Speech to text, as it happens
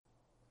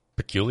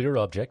Peculiar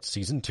Objects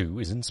Season 2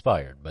 is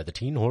inspired by the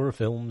teen horror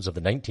films of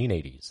the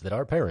 1980s that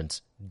our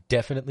parents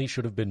definitely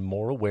should have been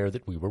more aware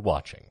that we were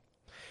watching.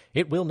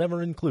 It will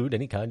never include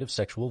any kind of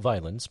sexual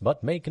violence,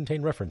 but may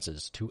contain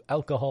references to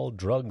alcohol,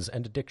 drugs,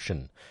 and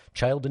addiction,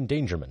 child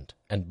endangerment,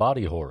 and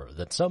body horror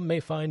that some may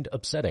find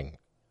upsetting.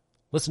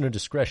 Listener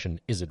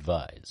discretion is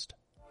advised.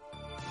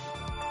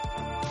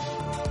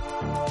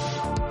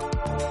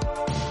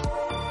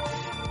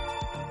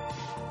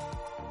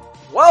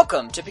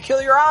 Welcome to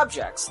Peculiar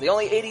Objects, the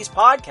only 80s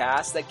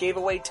podcast that gave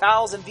away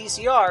towels and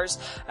VCRs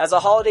as a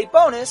holiday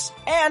bonus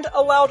and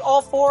allowed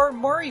all four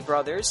Murray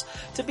brothers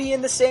to be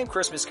in the same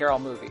Christmas Carol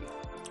movie.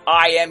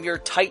 I am your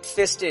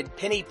tight-fisted,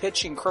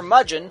 penny-pitching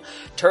curmudgeon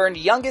turned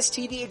youngest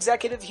TV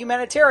executive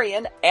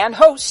humanitarian and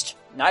host,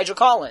 Nigel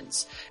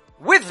Collins.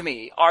 With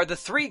me are the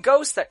three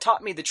ghosts that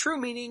taught me the true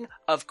meaning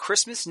of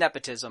Christmas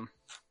nepotism.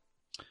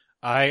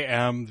 I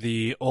am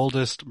the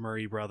oldest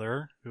Murray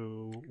brother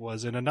who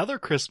was in another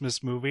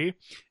Christmas movie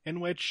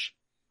in which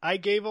I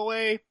gave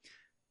away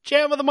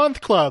Jam of the Month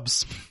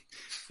clubs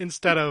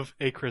instead of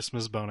a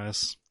Christmas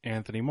bonus.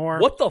 Anthony Moore.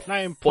 What the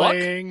I am fuck?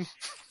 playing Is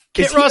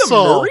Kit he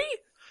Russell. a Murray?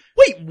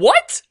 Wait,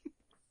 what?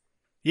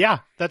 Yeah,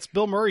 that's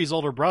Bill Murray's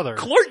older brother.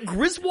 Clark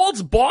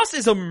Griswold's boss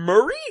is a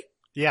Murray?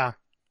 Yeah.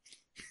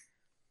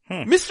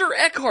 Mr.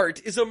 Eckhart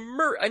is a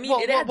Murray. I mean,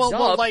 it adds well,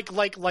 up.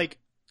 like,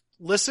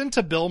 listen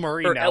to Bill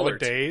Murray Or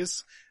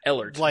nowadays.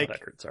 Ellert, like- not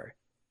Eckhart, sorry.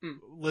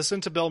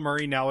 Listen to Bill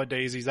Murray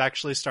nowadays. He's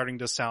actually starting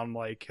to sound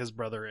like his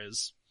brother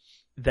is.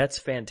 That's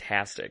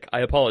fantastic. I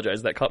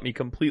apologize. That caught me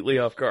completely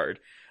off guard.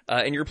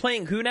 And you're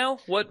playing who now?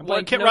 What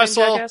playing Kit knowing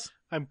Russell. jackass?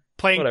 I'm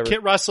playing Whatever.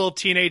 Kit Russell,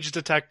 teenage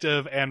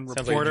detective and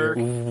Sounds like a reporter.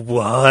 jerk.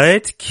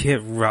 What? Kit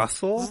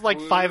Russell? This is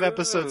like 5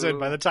 episodes in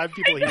by the time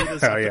people hear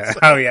this Oh yeah, episode.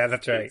 oh yeah,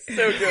 that's right. So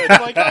good.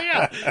 I'm like, oh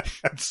yeah.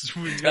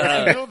 We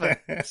already know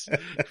that.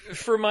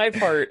 For my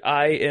part,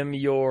 I am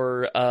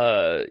your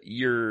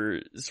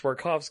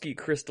Swarovski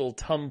crystal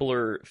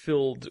tumbler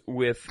filled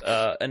with,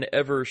 an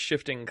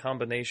ever-shifting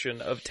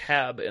combination of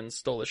Tab and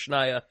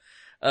Stolichnaya,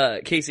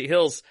 Casey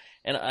Hills,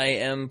 and I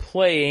am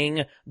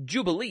playing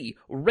Jubilee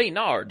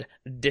Reynard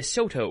de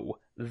Soto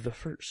the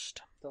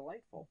First.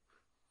 Delightful.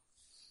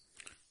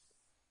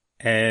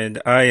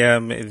 And I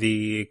am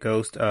the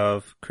ghost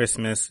of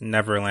Christmas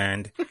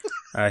Neverland,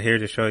 here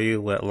to show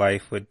you what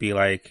life would be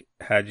like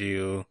had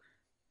you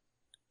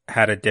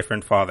had a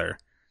different father.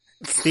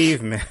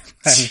 Steve Mims.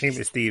 My name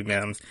is Steve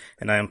Mims,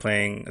 and I am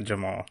playing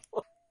Jamal.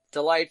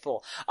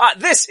 Delightful.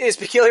 This is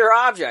Peculiar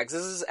Objects.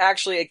 This is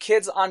actually a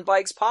Kids on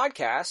Bikes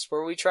podcast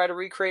where we try to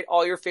recreate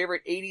all your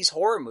favorite 80s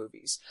horror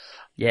movies.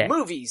 Yeah.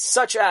 Movies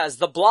such as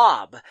The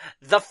Blob,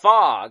 The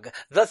Fog,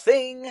 The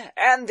Thing,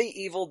 and The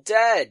Evil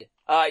Dead.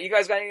 You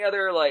guys got any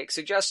other,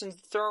 suggestions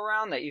to throw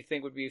around that you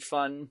think would be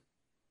fun,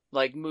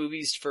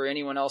 movies for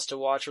anyone else to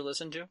watch or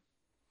listen to?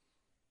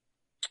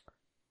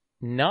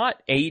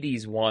 Not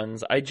 80s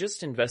ones. I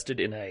just invested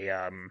in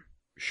a,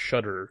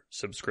 Shudder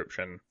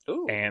subscription.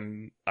 Ooh.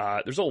 And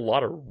there's a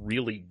lot of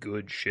really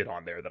good shit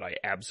on there that I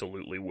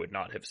absolutely would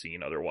not have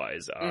seen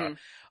otherwise.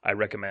 I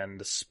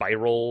recommend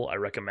Spiral. I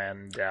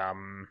recommend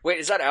Wait,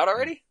 is that out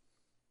already?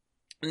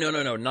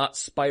 No, not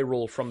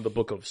Spiral from the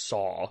Book of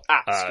Saw.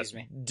 Excuse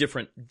me.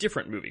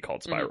 Different movie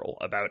called Spiral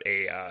about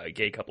a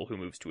gay couple who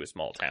moves to a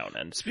small town.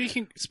 And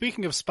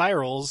Speaking of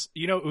spirals,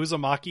 you know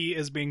Uzumaki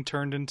is being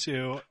turned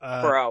into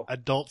a Bro.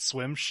 Adult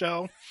Swim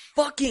show.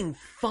 fucking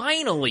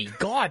finally,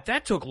 God,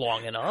 that took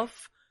long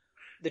enough.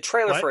 The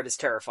trailer What? for it is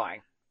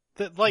terrifying.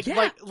 Like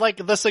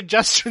the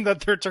suggestion that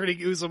they're turning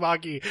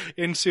Uzumaki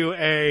into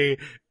an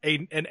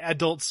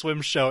Adult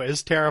Swim show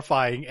is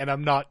terrifying, and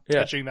I'm not Yeah.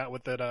 touching that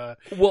with it.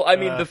 Well, I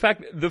mean, the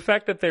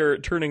fact that they're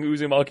turning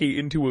Uzumaki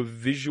into a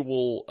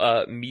visual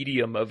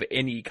medium of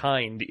any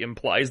kind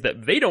implies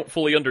that they don't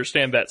fully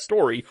understand that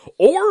story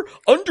or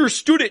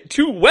understood it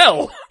too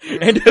well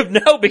and have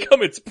now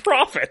become its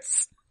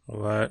prophets.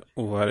 What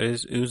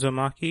is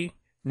Uzumaki?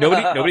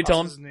 Nobody tell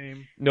What's his him.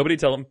 name? Nobody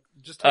tell him.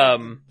 Just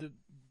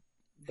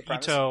The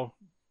premise? Ito,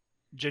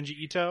 Genji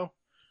Ito,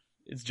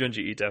 It's Junji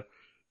Ito.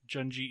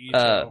 Junji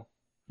Ito.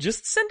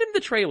 Just send him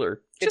the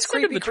trailer. It's Just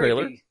send him creepy, the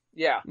trailer. creepy.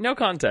 Yeah. No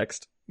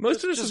context.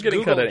 Most of this Just is getting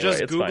Google, cut anyway.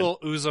 Just It's Google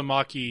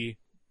Uzumaki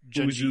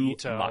fine. Junji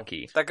Ito.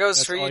 Uzumaki. That goes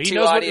That's for all. you He two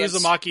knows audience.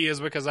 what Uzumaki is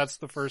because that's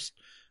the first,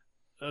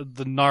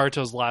 the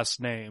Naruto's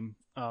last name.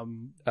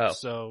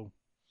 So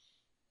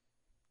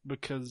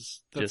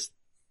because the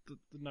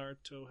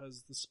Naruto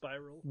has the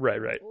spiral. Right.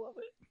 Love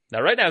it.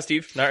 Now, right now,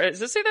 Steve. Save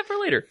that for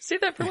later. Save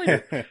that for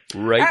later.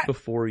 Right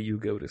before you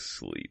go to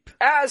sleep.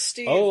 As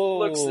Steve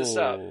looks this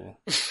up,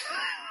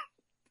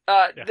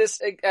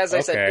 this, as I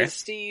said, Okay. is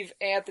Steve,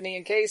 Anthony,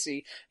 and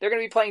Casey. They're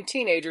going to be playing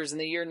teenagers in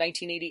the year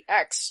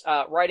 1980X,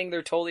 riding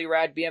their totally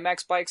rad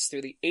BMX bikes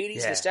through the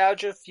 80s Yeah.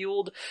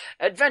 nostalgia-fueled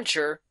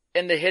adventure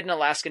in the hidden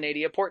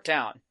Alaskanadia port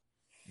town.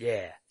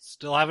 Yeah.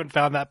 Still haven't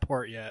found that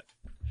port yet.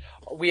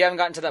 We haven't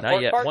gotten to that Not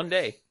port yet. part. One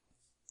day.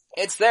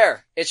 It's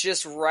there. It's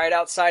just right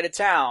outside of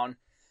town.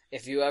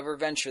 If you ever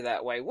venture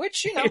that way,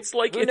 which, you know, It's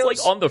like who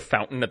knows? on the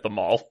fountain at the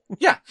mall.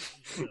 Yeah.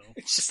 So,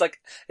 It's just like,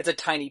 it's a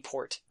tiny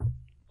port.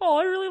 Oh,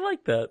 I really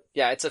like that.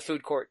 Yeah, it's a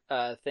food court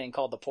thing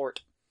called the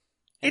Port.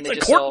 And It's they a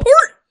just court sell-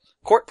 port?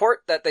 Court Port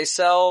that they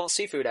sell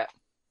seafood at.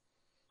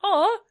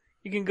 Aw,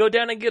 you can go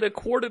down and get a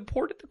quarted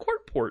port at the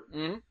court port.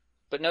 Hmm.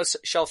 But no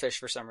shellfish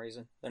for some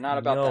reason. They're not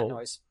about that No.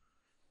 noise.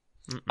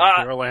 If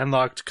they're a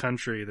landlocked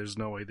country, there's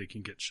no way they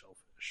can get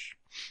shellfish.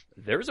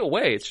 There's a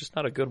way, it's just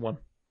not a good one.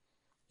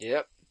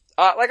 Yep.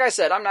 Like I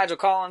said, I'm Nigel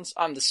Collins.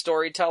 I'm the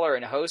storyteller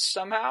and host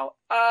somehow.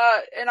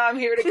 And I'm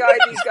here to guide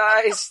these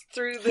guys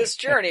through this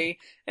journey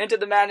into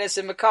the madness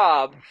and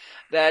macabre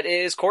that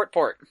is Court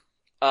Port.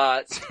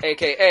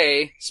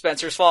 AKA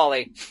Spencer's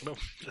Folly. No,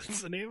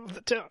 that's the name of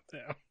the town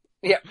now.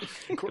 Yep.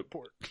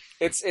 Courtport.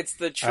 It's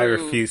the true I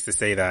refuse to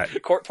say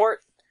that. Court Port.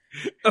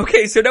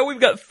 Okay, so now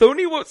we've got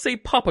Thony won't say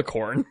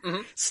popcorn,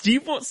 Mhm.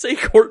 Steve won't say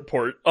court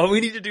port. All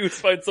we need to do is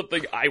find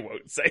something I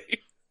won't say.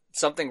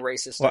 Something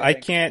racist. Well, I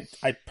think.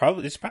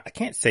 I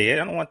can't say it.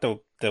 I don't want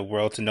the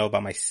world to know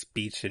about my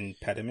speech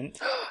impediment.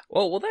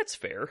 Well, that's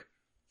fair.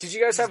 Did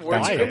you guys have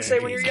words you Why? couldn't say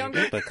when you were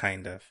younger? But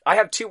kind of. I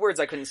have 2 words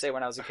I couldn't say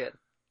when I was a kid.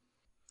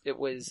 It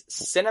was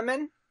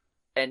cinnamon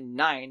and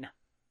 9.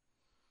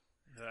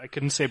 I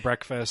couldn't say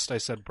breakfast. I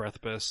said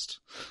breathfast.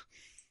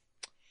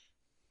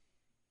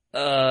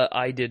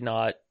 I did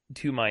not,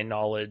 to my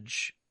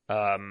knowledge,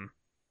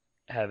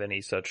 have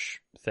any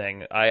such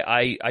thing.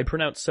 I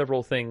pronounced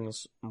several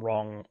things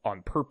wrong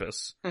on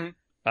purpose.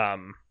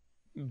 Mhm.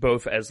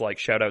 Both as like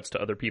shout outs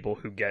to other people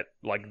who get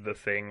like the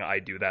thing I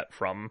do that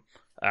from,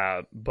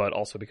 but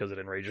also because it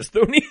enrages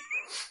Thony.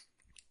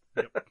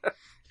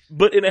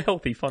 But in a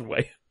healthy, fun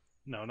way.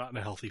 No, not in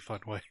a healthy,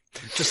 fun way.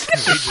 Just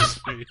enrages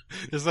me.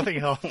 There's nothing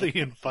healthy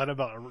and fun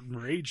about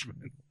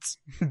enragement.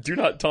 Do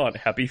not taunt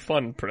happy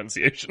fun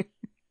pronunciation.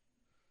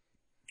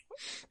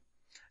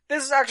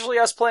 This is actually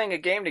us playing a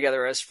game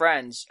together as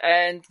friends,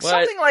 and What?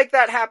 something like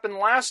that happened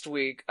last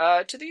week,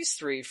 to these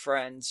 3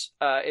 friends,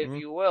 if Mhm.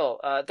 you will.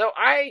 Though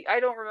I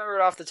don't remember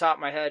it off the top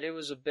of my head, it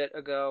was a bit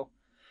ago.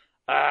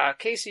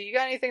 Casey, you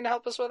got anything to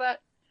help us with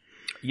that?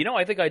 You know,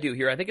 I think I do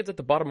here. I think it's at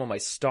the bottom of my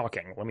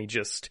stocking. Let me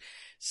just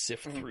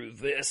sift through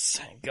this.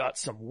 I got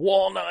some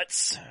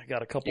walnuts. I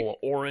got a couple of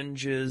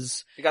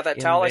oranges. You got that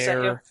in towel I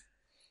sent there.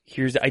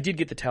 you? I did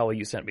get the towel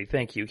you sent me.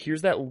 Thank you.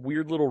 Here's that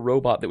weird little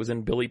robot that was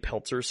in Billy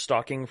Peltzer's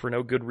stocking for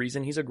no good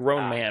reason. He's a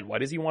grown man. Why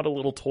does he want a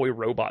little toy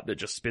robot that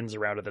just spins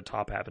around at the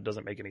top half? It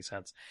doesn't make any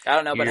sense. I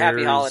don't know, but happy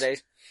Here's-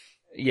 holidays.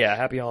 Yeah,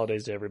 happy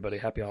holidays to everybody.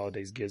 Happy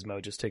holidays,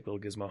 Gizmo. Just take little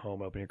Gizmo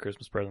home, open your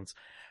Christmas presents.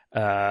 Here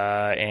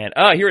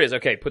it is.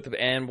 Okay,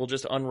 and we'll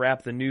just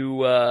unwrap the new,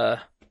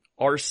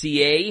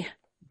 RCA.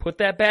 Put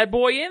that bad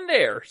boy in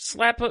there.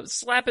 Slap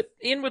it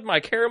in with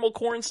my caramel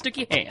corn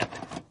sticky hand.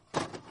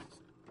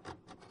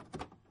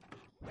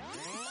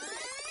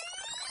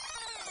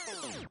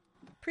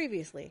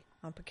 Previously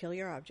on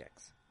Peculiar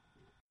Objects.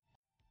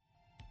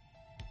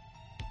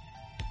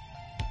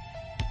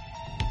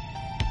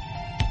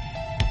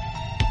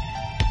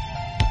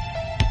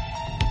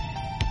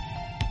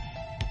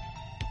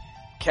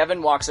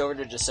 Kevin walks over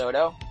to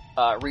DeSoto,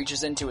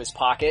 reaches into his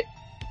pocket,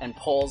 and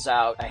pulls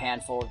out a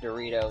handful of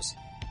Doritos.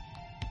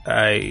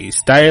 I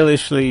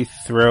stylishly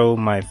throw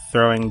my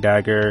throwing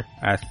dagger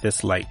at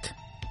this light.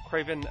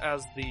 Craven,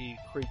 as the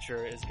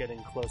creature is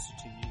getting closer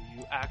to you,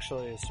 you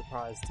actually are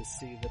surprised to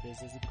see that it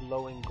is a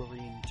glowing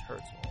green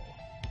turtle.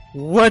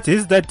 What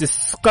is that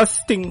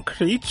disgusting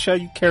creature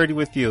you carried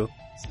with you?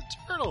 It's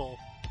a turtle.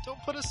 Don't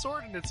put a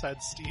sword in its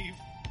head, Steve.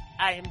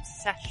 I am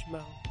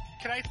Sashmo.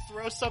 Can I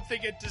throw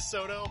something at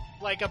DeSoto?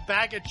 Like a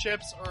bag of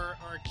chips or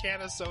a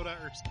can of soda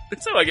or something?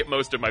 That's how I get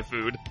most of my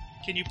food.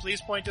 Can you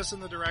please point us in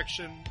the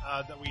direction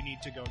that we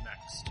need to go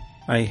next?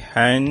 I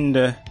hand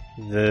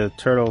the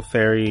turtle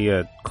fairy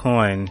a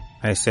coin.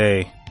 I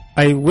say,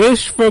 I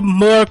wish for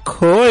more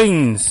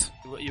coins!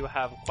 You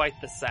have quite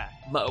the sack.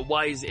 My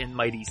wise and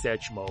mighty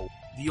Sachmo,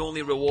 the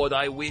only reward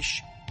I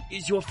wish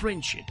is your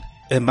friendship.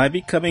 Am I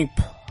becoming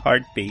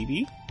part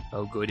baby?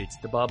 Oh good, it's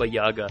the Baba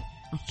Yaga.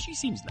 She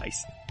seems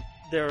nice.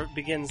 There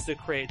begins to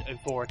create a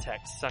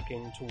vortex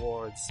sucking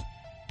towards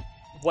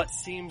what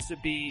seems to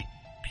be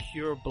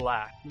pure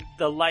black.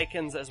 The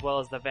lichens as well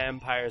as the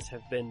vampires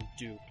have been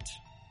duped.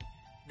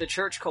 The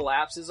church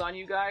collapses on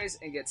you guys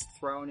and gets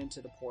thrown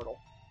into the portal.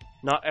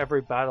 Not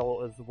every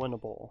battle is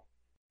winnable.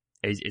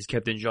 As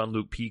Captain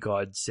Jean-Luc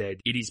Picard said,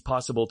 it is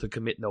possible to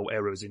commit no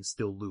errors and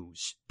still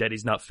lose. That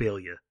is not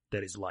failure,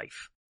 that is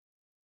life.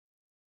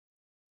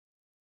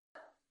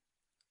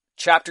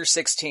 Chapter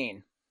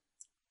 16.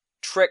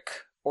 Trick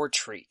or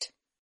Treat.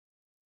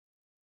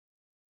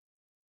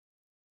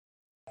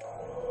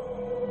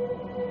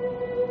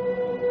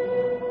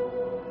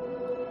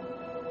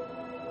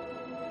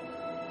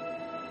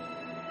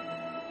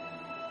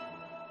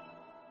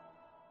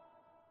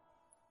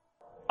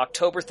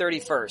 October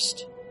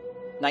 31st,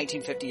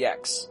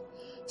 1950X.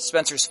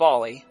 Spencer's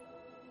Folly.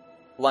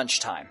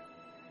 Lunchtime.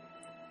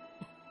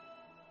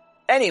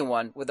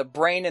 Anyone with a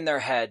brain in their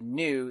head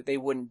knew they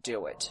wouldn't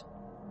do it.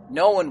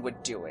 No one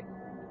would do it.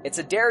 It's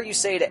a dare you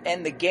say to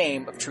end the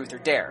game of Truth or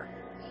Dare.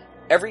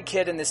 Every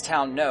kid in this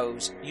town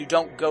knows you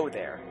don't go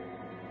there.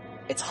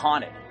 It's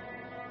haunted.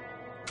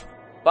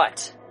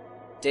 But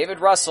David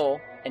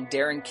Russell and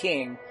Darren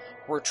King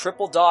were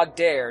triple dog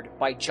dared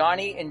by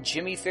Johnny and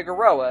Jimmy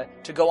Figueroa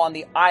to go on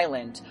the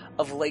island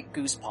of Lake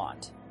Goose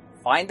Pond,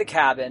 find the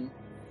cabin,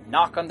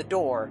 knock on the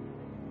door,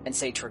 and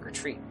say trick or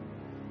treat.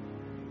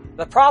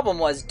 The problem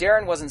was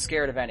Darren wasn't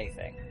scared of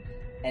anything,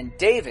 and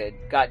David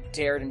got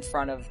dared in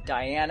front of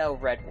Diana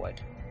Redwood,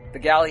 the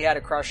gal he had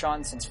a crush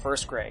on since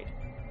first grade.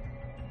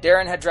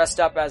 Darren had dressed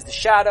up as the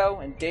Shadow,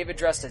 and David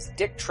dressed as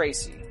Dick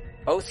Tracy,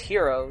 both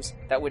heroes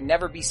that would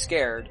never be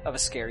scared of a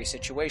scary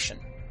situation.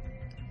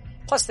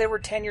 Plus, they were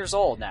 10 years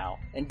old now,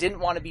 and didn't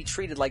want to be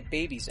treated like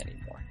babies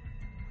anymore.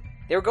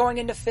 They were going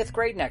into 5th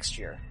grade next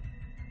year,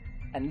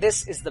 and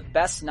this is the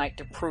best night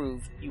to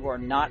prove you are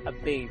not a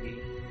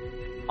baby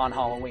on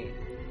Halloween.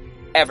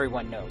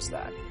 Everyone knows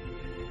that.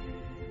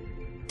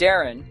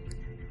 Darren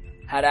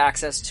had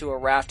access to a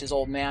raft his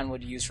old man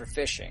would use for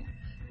fishing.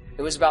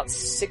 It was about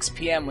 6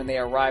 p.m. when they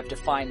arrived to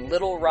find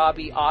little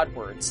Robbie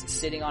Oddwords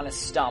sitting on a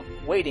stump,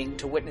 waiting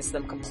to witness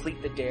them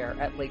complete the dare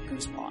at Lake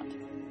Goose Pond.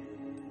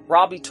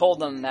 Robbie told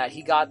them that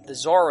he got the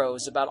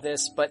Zorros about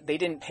this, but they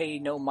didn't pay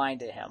no mind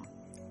to him,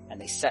 and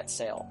they set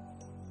sail.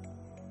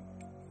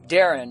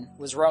 Darren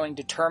was rowing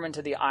determined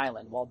to the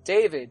island, while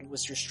David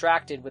was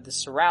distracted with the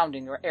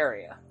surrounding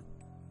area.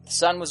 The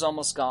sun was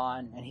almost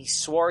gone, and he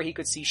swore he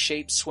could see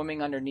shapes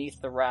swimming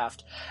underneath the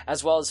raft,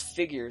 as well as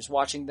figures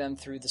watching them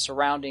through the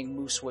surrounding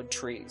moosewood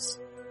trees.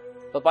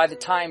 But by the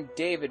time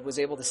David was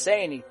able to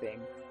say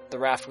anything, the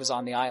raft was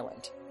on the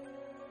island.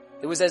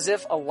 It was as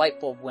if a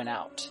light bulb went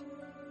out.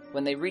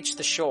 When they reached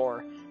the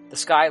shore, the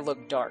sky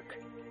looked dark.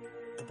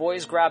 The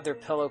boys grabbed their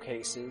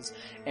pillowcases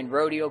and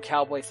rodeo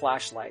cowboy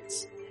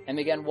flashlights, and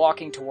began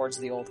walking towards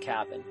the old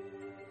cabin.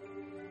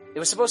 It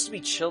was supposed to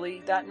be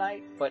chilly that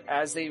night, but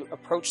as they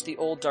approached the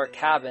old dark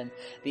cabin,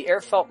 the air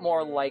felt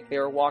more like they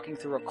were walking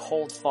through a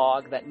cold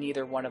fog that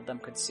neither one of them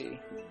could see.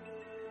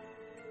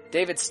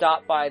 David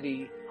stopped by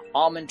the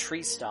almond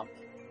tree stump.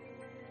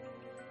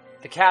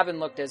 The cabin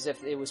looked as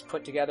if it was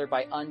put together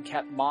by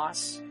unkept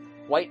moss,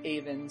 white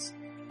avens,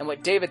 and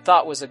what David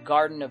thought was a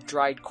garden of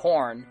dried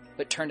corn,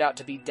 but turned out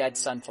to be dead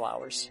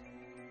sunflowers.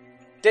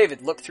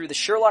 David looked through the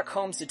Sherlock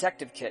Holmes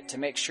detective kit to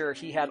make sure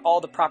he had all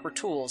the proper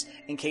tools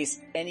in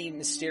case any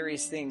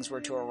mysterious things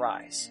were to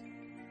arise.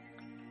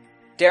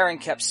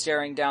 Darren kept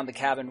staring down the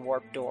cabin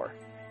warped door.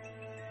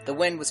 The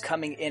wind was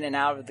coming in and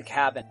out of the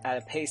cabin at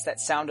a pace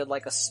that sounded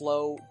like a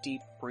slow,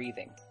 deep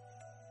breathing.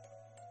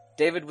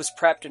 David was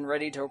prepped and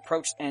ready to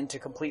approach and to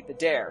complete the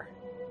dare.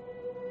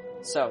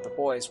 So the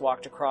boys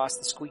walked across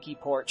the squeaky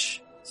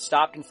porch,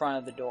 stopped in front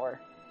of the door.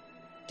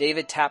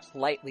 David tapped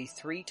lightly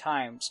 3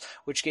 times,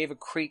 which gave a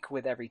creak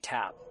with every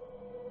tap.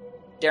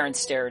 Darren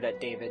stared at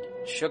David,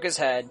 shook his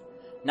head,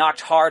 knocked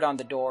hard on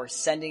the door,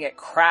 sending it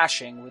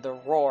crashing with a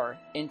roar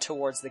in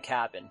towards the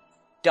cabin,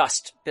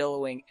 dust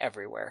billowing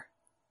everywhere.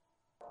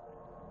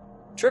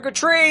 "Trick or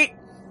treat!"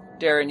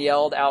 Darren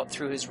yelled out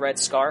through his red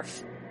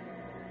scarf.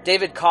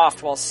 David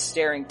coughed while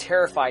staring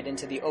terrified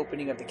into the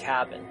opening of the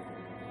cabin.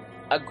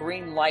 A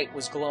green light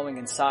was glowing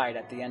inside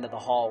at the end of the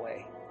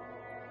hallway.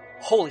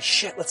 "Holy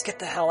shit, let's get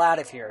the hell out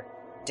of here,"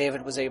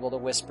 David was able to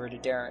whisper to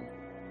Darren.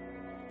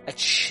 A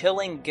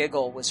chilling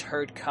giggle was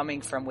heard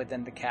coming from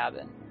within the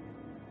cabin.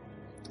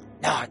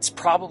 "Nah, it's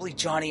probably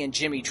Johnny and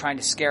Jimmy trying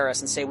to scare us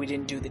and say we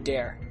didn't do the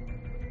dare."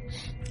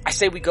 "I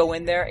say we go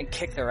in there and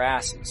kick their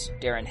asses,"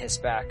 Darren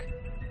hissed back.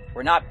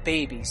 "We're not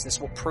babies, this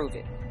will prove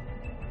it."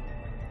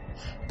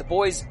 The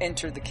boys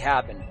entered the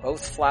cabin,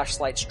 both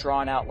flashlights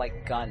drawn out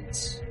like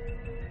guns.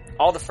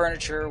 All the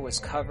furniture was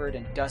covered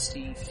in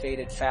dusty,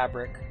 faded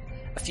fabric.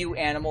 A few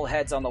animal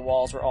heads on the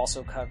walls were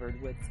also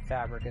covered with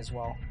fabric as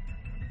well.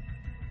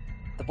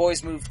 The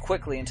boys moved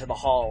quickly into the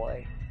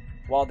hallway,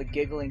 while the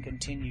giggling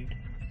continued.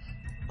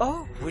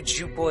 "Oh, would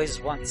you boys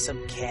want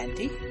some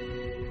candy?"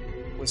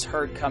 was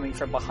heard coming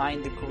from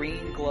behind the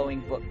green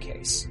glowing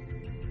bookcase.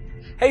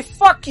 "Hey,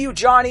 fuck you,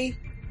 Johnny!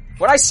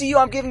 When I see you,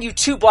 I'm giving you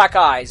 2 black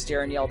eyes,"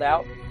 Darren yelled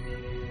out.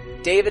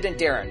 David and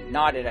Darren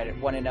nodded at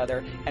one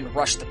another and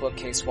rushed the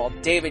bookcase while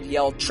David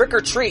yelled, "Trick or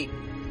treat!"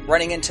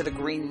 running into the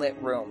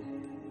green-lit room.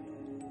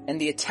 In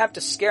the attempt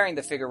of scaring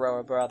the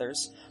Figueroa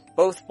brothers,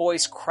 both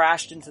boys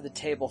crashed into the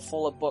table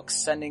full of books,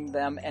 sending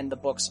them and the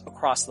books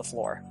across the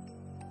floor.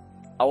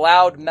 A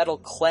loud metal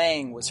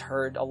clang was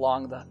heard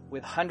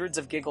with hundreds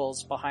of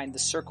giggles behind the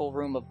circle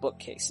room of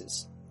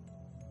bookcases.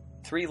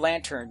 3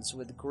 lanterns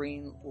with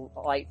green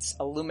lights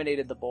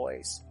illuminated the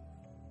boys.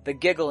 The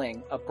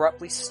giggling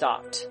abruptly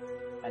stopped,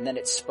 and then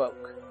it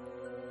spoke.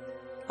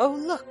 "Oh,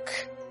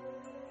 look!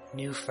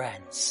 New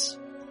friends."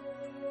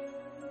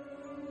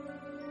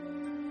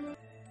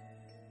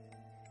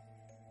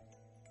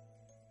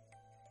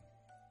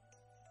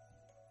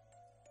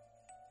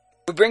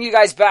 We bring you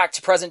guys back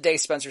to present-day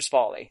Spencer's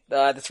Folly.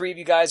 The 3 of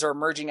you guys are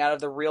emerging out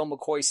of the real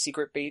McCoy's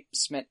secret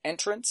basement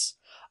entrance.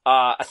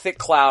 A thick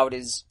cloud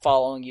is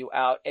following you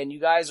out, and you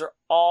guys are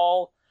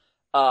all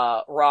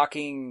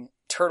rocking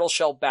turtle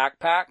shell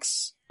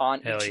backpacks on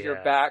each of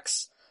your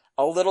backs.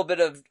 A little bit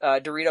of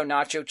Dorito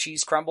nacho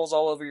cheese crumbles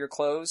all over your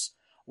clothes,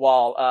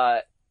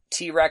 while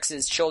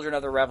T-Rex's Children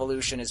of the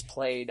Revolution is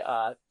played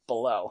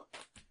below.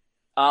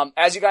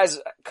 As you guys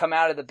come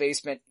out of the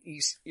basement,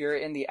 you're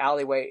in the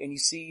alleyway, and you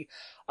see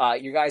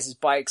your guys'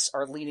 bikes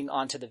are leaning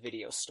onto the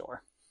video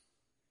store.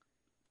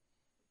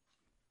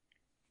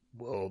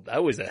 Well,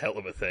 that was a hell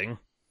of a thing.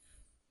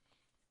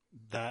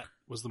 That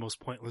was the most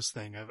pointless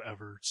thing I've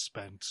ever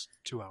spent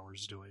 2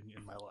 hours doing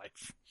in my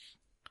life.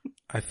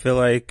 I feel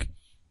like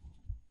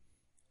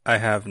I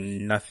have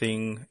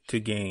nothing to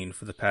gain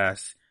for the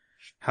past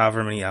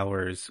however many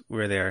hours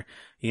we're there.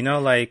 You know,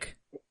 like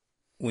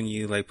when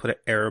you like put an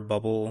air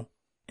bubble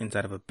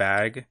inside of a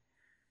bag?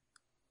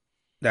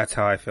 That's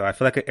how I feel. I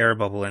feel like an air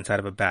bubble inside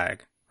of a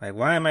bag. Like,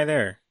 why am I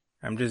there?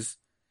 I'm just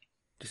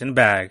in a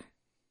bag.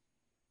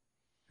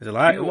 There's a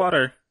lot of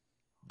water.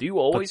 Do you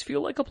always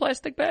feel like a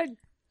plastic bag?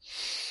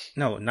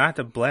 No, not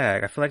the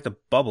bag. I feel like the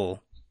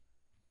bubble.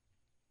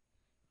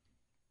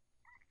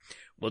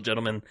 Well,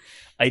 gentlemen,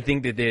 I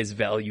think that there's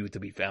value to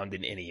be found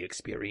in any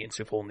experience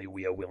if only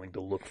we are willing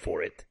to look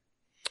for it.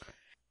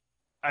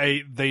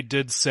 They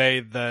did say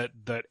that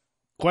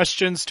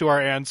questions to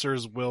our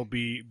answers will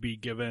be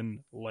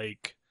given,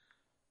 like,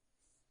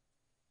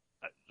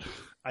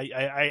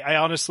 I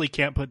honestly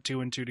can't put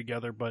two and two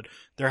together, but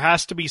there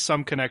has to be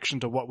some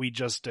connection to what we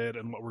just did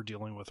and what we're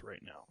dealing with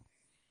right now.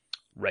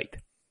 Right.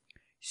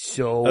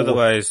 So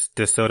Otherwise,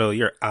 DeSoto,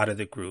 you're out of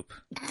the group.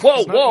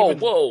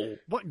 Whoa.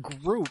 What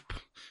group?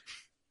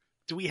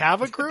 Do we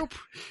have a group?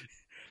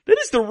 That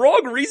is the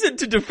wrong reason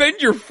to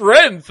defend your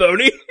friend,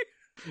 Thony.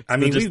 I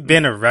mean, we've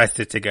been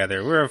arrested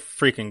together. We're a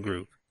freaking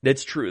group.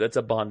 That's true. That's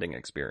a bonding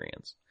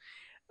experience.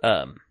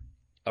 All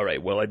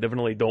right. Well, I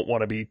definitely don't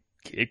want to be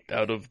kicked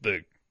out of the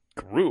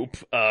group.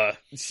 All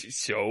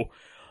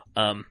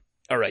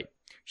right.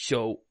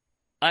 So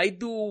I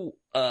do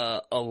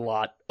a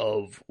lot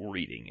of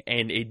reading,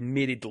 and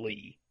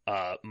admittedly,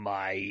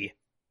 my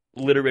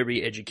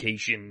literary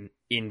education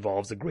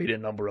involves a greater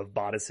number of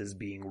bodices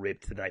being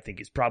ripped than I think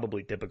is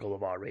probably typical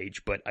of our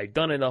age, but I've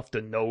done enough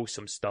to know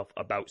some stuff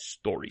about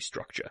story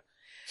structure.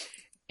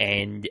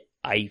 And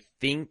I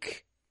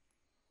think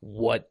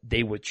what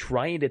they were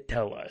trying to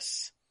tell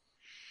us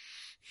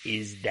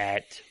is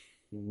that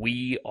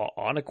we are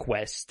on a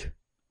quest,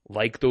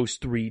 like those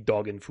 3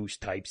 Dog and Foos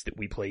types that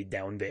we played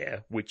down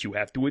there, which you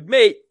have to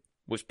admit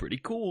was pretty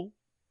cool.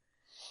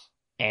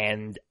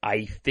 And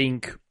I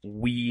think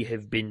we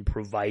have been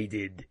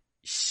provided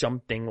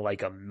something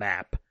like a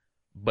map,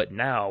 but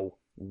now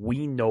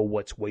we know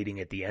what's waiting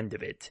at the end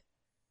of it,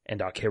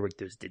 and our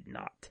characters did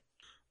not.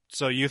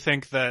 So you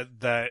think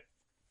that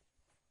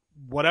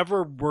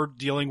whatever we're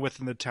dealing with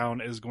in the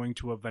town is going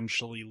to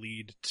eventually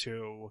lead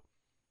to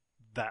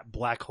that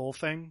black hole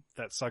thing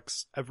that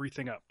sucks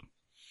everything up?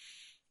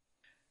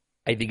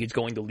 I think it's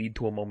going to lead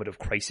to a moment of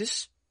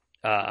crisis,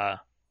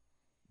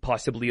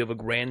 possibly of a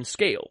grand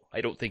scale. I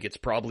don't think it's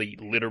probably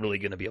literally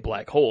going to be a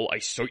black hole. I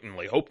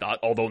certainly hope not,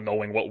 although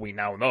knowing what we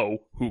now know,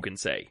 who can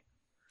say?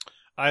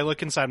 I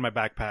look inside my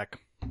backpack.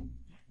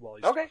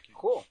 Okay,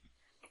 cool.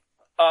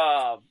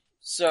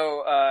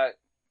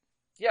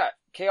 Yeah,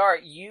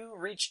 KR, you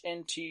reach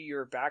into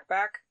your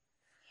backpack,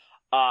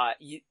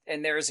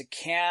 and there is a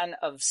can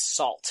of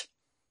salt.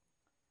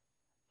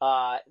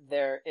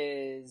 There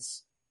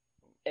is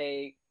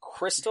a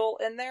crystal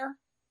in there.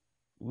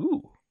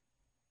 Ooh.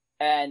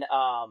 And,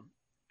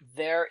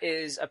 there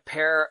is a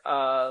pair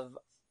of,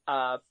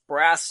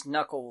 brass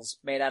knuckles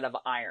made out of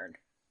iron.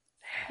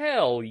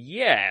 Hell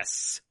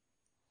yes.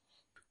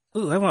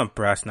 Ooh, I want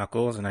brass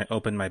knuckles, and I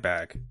open my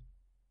bag.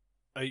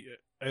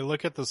 I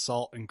look at the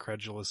salt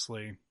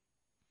incredulously.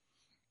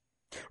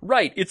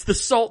 Right, it's the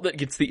salt that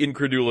gets the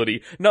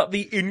incredulity, not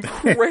the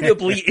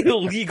incredibly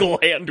illegal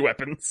hand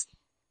weapons.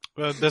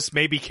 Well, this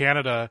may be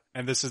Canada,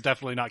 and this is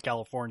definitely not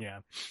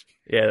California.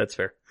 Yeah, that's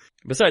fair.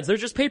 Besides, they're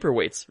just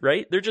paperweights,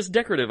 right? They're just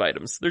decorative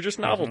items. They're just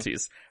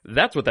novelties. Mm-hmm.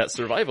 That's what that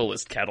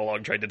survivalist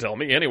catalog tried to tell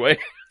me anyway.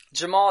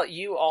 Jamal,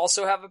 you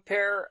also have a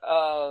pair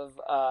of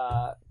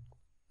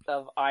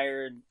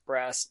iron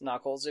brass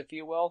knuckles, if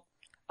you will.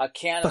 A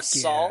can of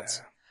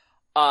salt.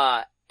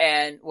 Yeah.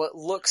 And what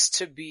looks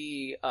to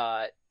be,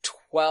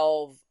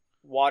 12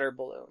 water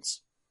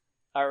balloons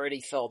already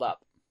filled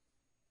up.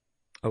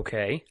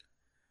 Okay.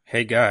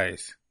 Hey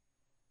guys.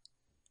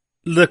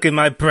 Look at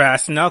my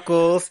brass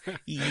knuckles.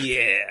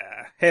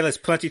 Yeah. Hey, let's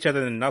punch each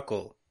other in the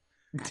knuckle.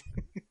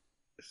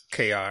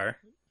 KR.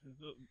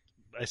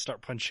 I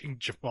start punching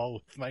Jamal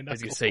with my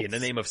knuckles. As you say, in the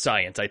name of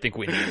science, I think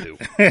we need to.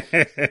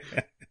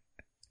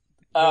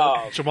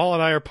 Jamal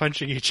and I are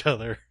punching each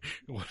other.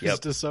 What is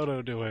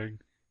DeSoto doing?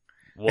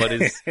 What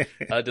is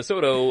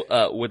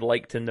DeSoto would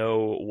like to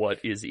know what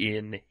is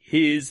in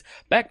his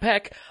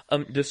backpack.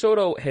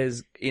 DeSoto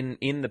has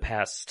in the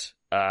past.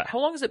 How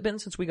long has it been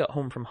since we got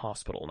home from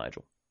hospital,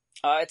 Nigel?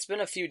 It's been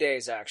a few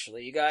days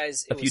actually. You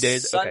guys, it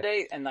was Sunday,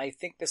 okay. And I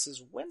think this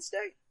is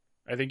Wednesday.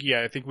 I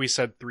think we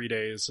said 3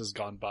 days has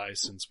gone by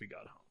since we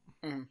got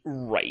home.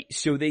 Mm-hmm. Right.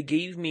 So they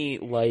gave me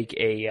like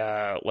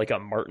a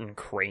Martin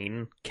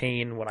Crane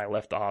cane when I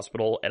left the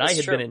hospital, and I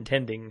had been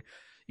intending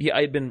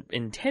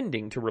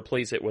to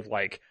replace it with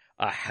like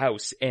a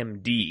House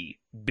MD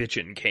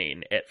bitchin'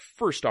 cane at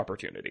first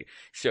opportunity.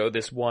 So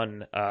this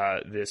one,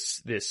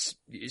 this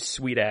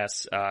sweet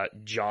ass,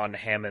 John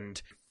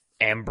Hammond,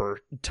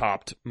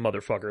 amber-topped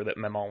motherfucker that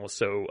Maman was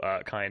so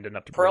kind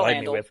enough to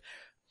provide me with.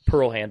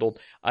 Pearl-handled.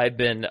 I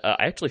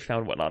actually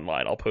found one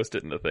online. I'll post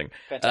it in the thing.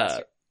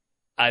 Fantastic.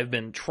 I've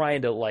been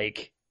trying to,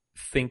 like,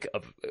 think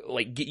of,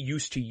 like, get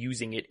used to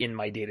using it in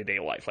my day-to-day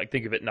life. Like,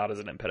 think of it not as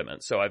an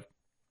impediment. So I've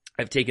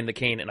taken the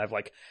cane and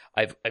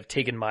I've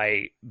taken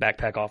my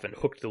backpack off and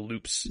hooked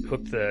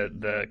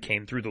the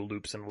cane through the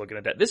loops and looking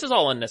at that. This is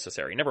all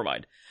unnecessary. Never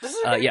mind.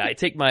 Yeah, I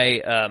take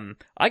my,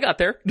 I got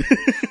there.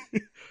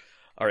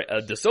 All right,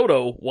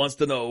 DeSoto wants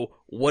to know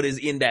what is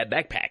in that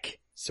backpack.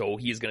 So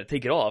he is going to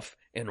take it off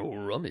and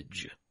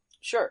rummage.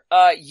 Sure.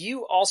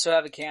 You also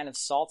have a can of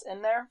salt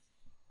in there.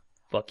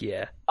 Fuck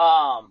yeah.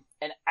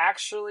 And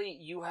actually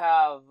you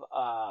have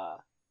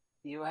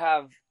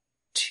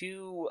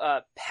two,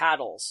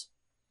 paddles.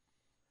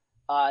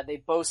 They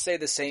both say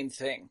the same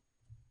thing.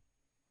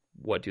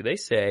 What do they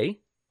say?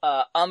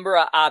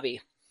 Umbra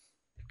Abi.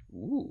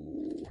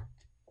 Ooh.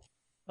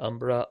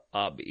 Umbra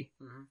Abi.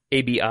 Mm-hmm.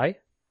 ABI?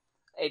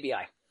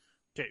 ABI.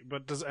 Okay,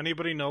 but does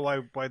anybody know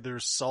why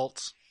there's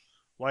salt?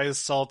 Why is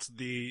salt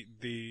the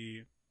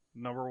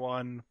number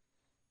one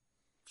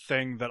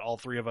thing that all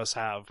three of us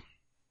have?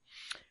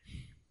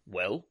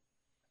 Well,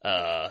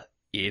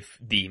 if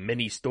the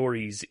many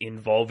stories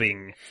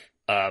involving,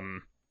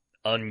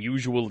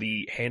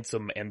 unusually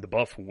handsome and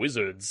buff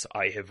wizards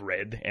I have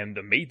read, and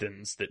the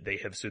maidens that they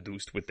have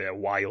seduced with their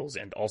wiles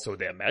and also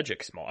their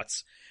magic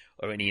smarts,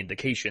 are any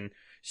indication,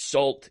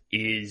 salt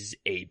is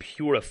a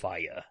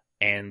purifier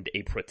and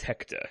a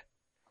protector.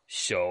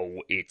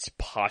 So it's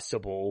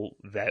possible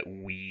that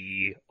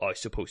we are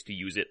supposed to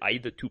use it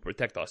either to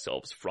protect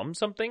ourselves from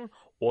something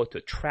or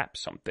to trap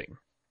something.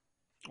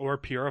 Or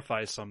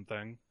purify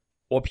something.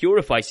 Or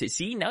purify it.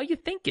 See, now you're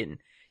thinking.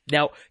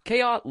 Now,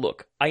 KR,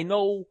 look, I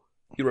know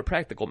you're a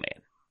practical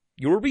man.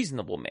 You're a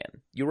reasonable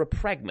man. You're a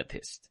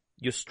pragmatist.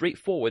 You're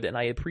straightforward, and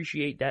I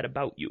appreciate that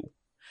about you.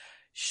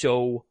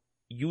 So,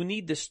 you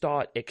need to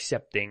start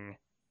accepting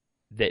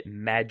that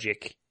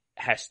magic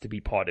has to be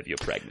part of your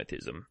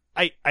pragmatism.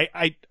 I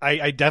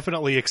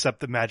definitely accept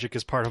that magic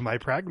is part of my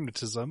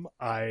pragmatism.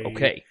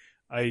 Okay.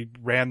 I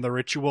ran the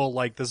ritual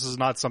like this is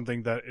not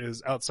something that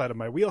is outside of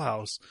my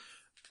wheelhouse.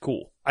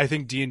 Cool. I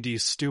think D&D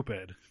is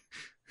stupid.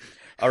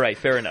 All right,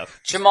 fair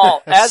enough.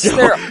 Jamal, as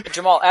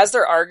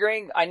they're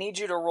arguing, I need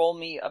you to roll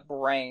me a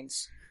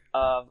brains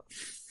of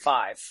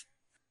 5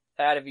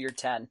 out of your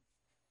 10.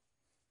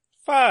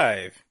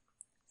 5.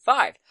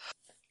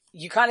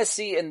 You kind of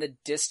see in the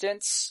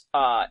distance,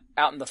 out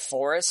in the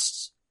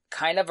forest,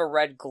 kind of a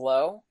red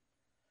glow.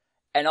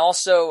 And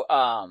also,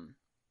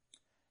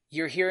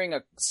 you're hearing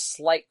a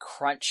slight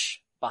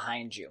crunch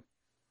behind you.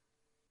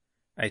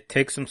 I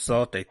take some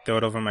salt, I throw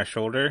it over my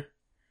shoulder.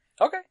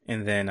 Okay.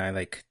 And then I,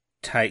 like,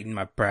 tighten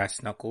my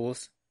brass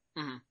knuckles.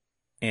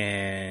 Mm-hmm.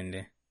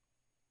 And...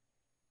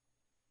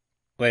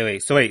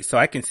 Wait, so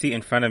I can see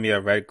in front of me a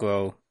red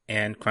glow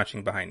and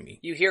crunching behind me.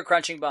 You hear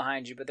crunching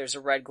behind you, but there's a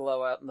red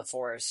glow out in the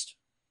forest.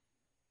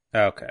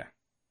 Okay.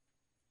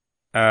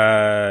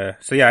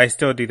 So yeah, I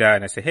still do that,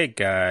 and I say, hey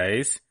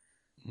guys,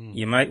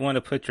 you might want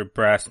to put your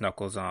brass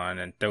knuckles on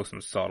and throw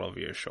some salt over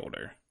your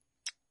shoulder.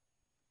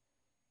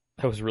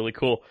 That was really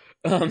cool.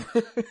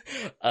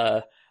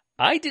 I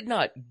did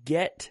not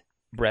get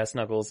brass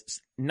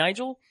knuckles.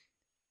 Nigel,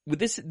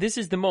 this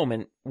is the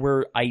moment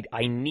where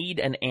I need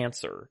an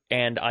answer,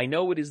 and I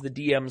know it is the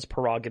DM's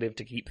prerogative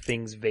to keep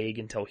things vague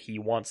until he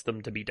wants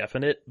them to be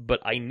definite, but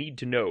I need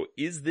to know,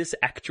 is this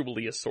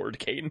actually a sword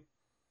cane?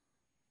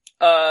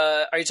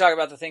 Are you talking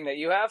about the thing that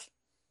you have?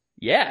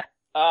 Yeah.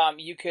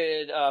 You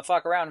could,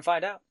 fuck around and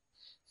find out.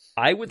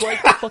 I would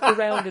like to fuck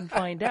around and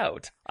find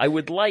out. I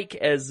would like,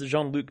 as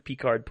Jean-Luc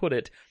Picard put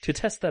it, to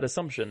test that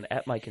assumption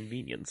at my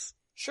convenience.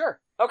 Sure.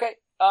 Okay.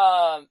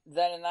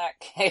 Then in that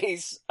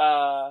case,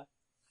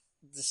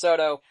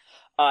 DeSoto,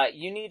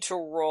 you need to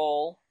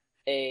roll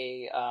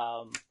a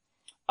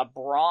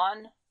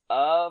brawn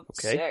of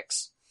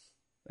 6.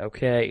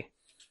 Okay.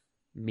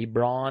 Me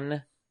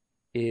brawn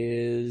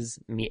is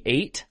me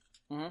 8.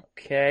 Mm-hmm.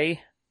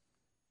 Okay.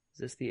 Is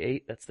this the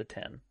 8? That's the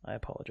 10. I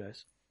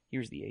apologize.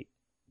 Here's the 8.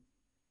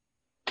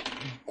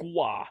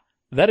 Gwa.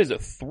 That is a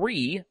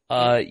 3.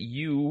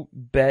 You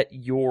bet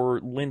your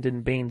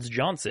Lyndon Baines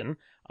Johnson.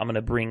 I'm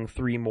gonna bring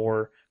 3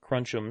 more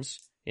Crunchums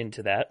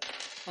into that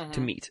to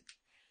meet.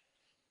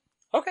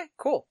 Okay,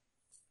 cool.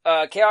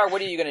 KR,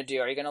 what are you gonna do?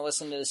 Are you gonna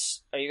listen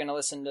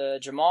to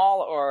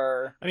Jamal,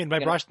 or? I mean, my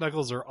brass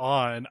knuckles are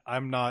on.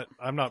 I'm not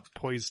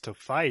poised to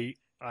fight.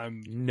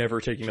 I'm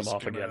never taking them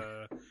off again.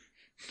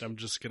 I'm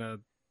just gonna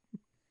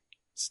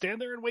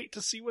stand there and wait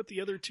to see what the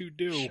other two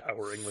do.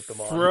 Showering with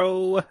them on.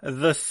 Throw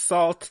the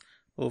salt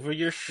over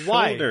your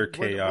shoulder,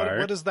 KR.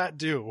 What does that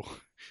do?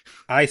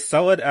 I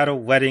saw it at a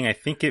wedding. I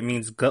think it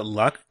means good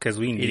luck because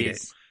we need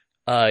it.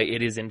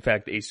 It is in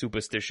fact a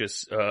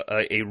superstitious,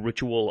 a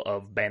ritual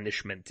of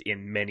banishment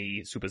in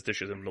many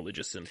superstitious and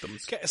religious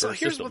symptoms. Okay, so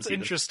here's what's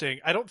interesting.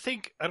 I don't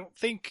think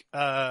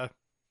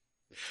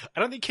I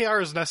don't think KR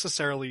is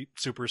necessarily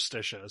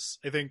superstitious.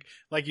 I think,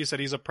 like you said,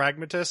 he's a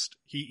pragmatist.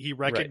 He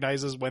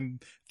recognizes when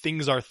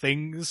things are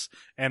things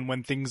and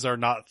when things are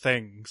not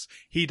things.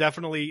 He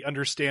definitely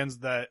understands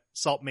that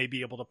salt may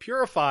be able to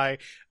purify.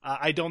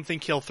 I don't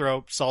think he'll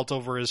throw salt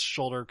over his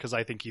shoulder because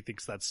I think he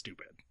thinks that's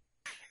stupid.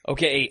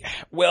 Okay,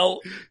 well,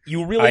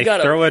 you really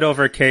gotta throw it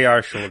over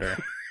KR's shoulder.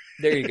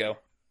 There you go.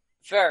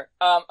 Fair.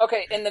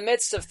 Okay, in the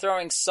midst of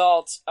throwing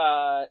salt,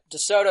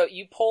 DeSoto,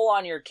 you pull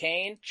on your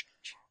cane,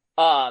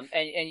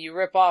 and you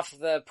rip off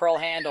the pearl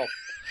handle.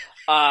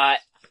 A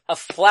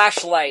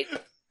flashlight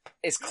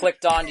is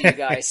clicked onto you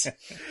guys.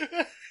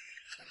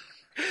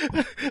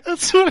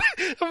 That's what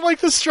I'm like.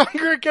 The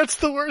stronger it gets,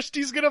 the worse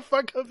he's gonna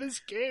fuck up his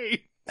game.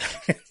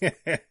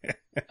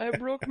 I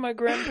broke my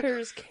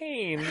grandpa's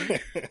cane.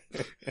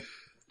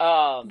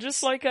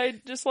 Just like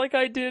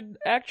I did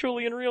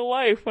actually in real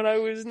life when I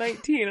was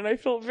 19, and I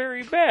felt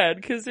very bad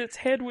because its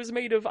head was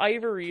made of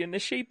ivory in the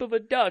shape of a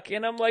duck,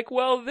 and I'm like,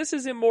 well, this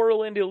is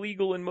immoral and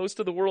illegal in most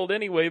of the world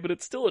anyway, but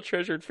it's still a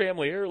treasured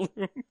family heirloom.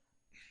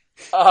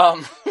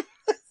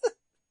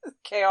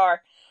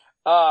 KR,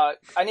 I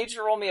need you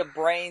to roll me a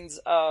brains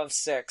of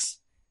 6.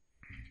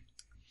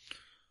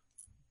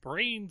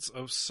 Brains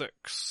of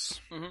 6.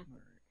 Mm-hmm.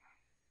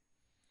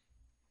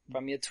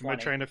 From you 20. Am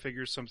I trying to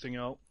figure something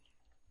out?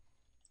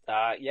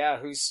 Yeah,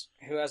 who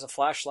has a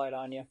flashlight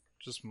on you?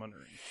 Just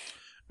wondering.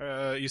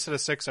 You said a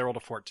 6, I rolled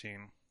a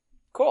 14.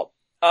 Cool.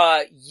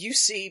 You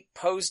see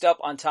posed up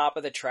on top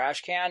of the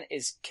trash can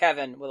is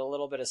Kevin with a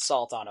little bit of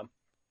salt on him.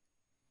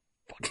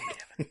 Fucking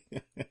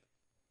Kevin.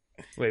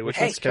 Wait, which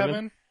Hey, one's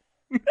Kevin?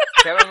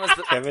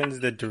 Kevin's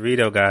the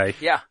Dorito guy.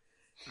 Yeah.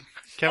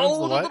 Kevin's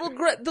the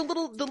what? The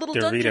little Dorito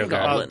dungeon guy.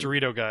 Oh, goblin.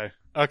 Dorito guy.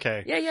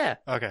 Okay. Yeah.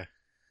 Okay.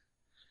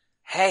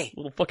 Hey,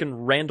 Little fucking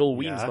Randall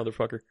Weems Yeah.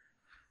 motherfucker.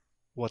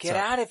 What's get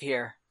up? out of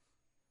here.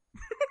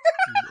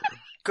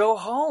 Go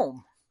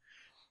home.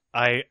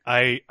 I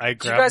grab.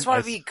 Do you guys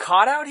want to be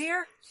caught out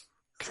here?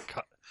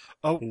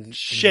 Oh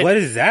shit! What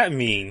does that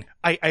mean?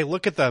 I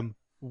look at them.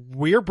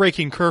 We're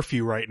breaking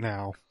curfew right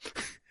now,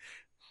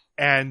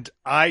 and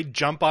I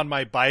jump on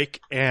my bike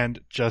and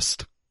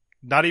just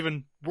not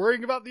even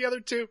worrying about the other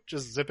two,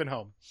 just zipping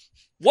home.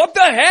 What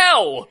the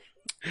hell?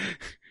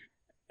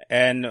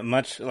 And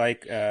much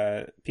like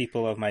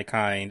people of my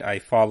kind, I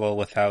follow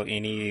without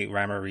any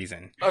rhyme or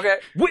reason. Okay.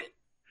 What?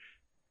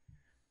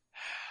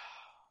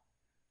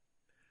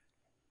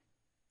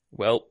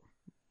 Well,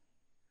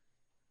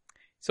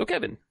 so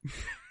Kevin,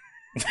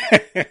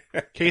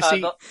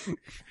 Casey,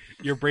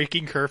 you're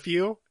breaking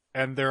curfew,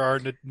 and there are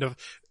no.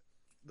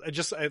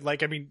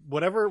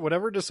 Whatever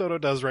DeSoto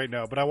does right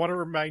now, but I want to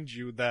remind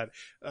you that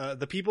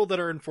the people that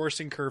are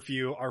enforcing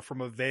curfew are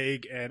from a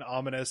vague and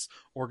ominous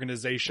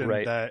organization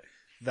Right.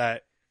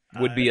 that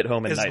would be at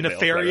home in is Night Vale.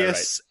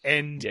 nefarious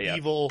and Yeah.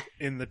 evil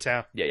in the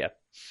town. Yeah.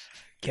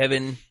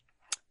 Kevin,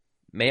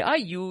 may I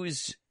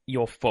use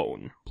your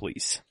phone,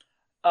 please?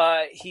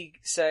 He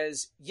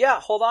says, yeah,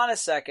 hold on a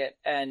second.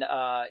 And,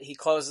 he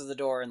closes the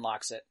door and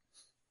locks it.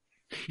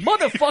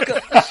 Motherfucker!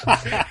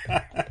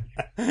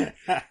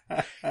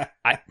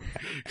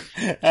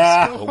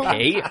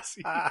 Okay.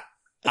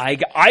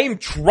 I'm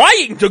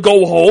trying to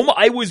go home.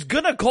 I was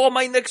gonna call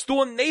my next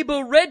door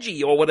neighbor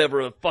Reggie or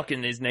whatever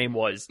fucking his name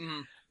was.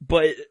 Mm.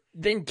 But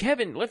then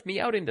Kevin left me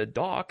out in the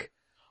dark.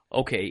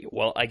 Okay,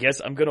 well, I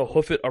guess I'm gonna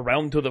hoof it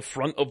around to the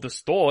front of the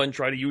store and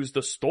try to use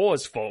the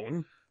store's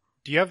phone.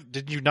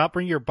 Did you not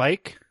bring your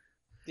bike?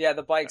 Yeah,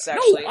 the bike's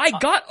actually... No, I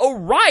got a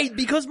ride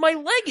because my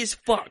leg is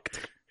fucked.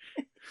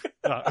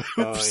 Oh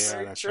yeah,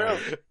 Very that's true.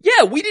 right.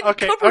 Yeah, we didn't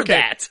cover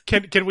that.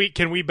 Can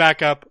we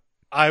back up?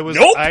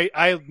 Nope.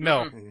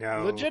 No.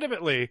 No.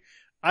 Legitimately,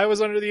 I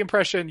was under the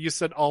impression you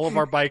said all of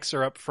our bikes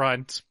are up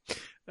front.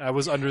 I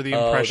was under the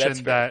Oh, impression that's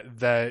fair.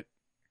 that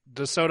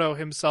DeSoto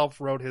himself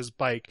rode his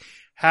bike.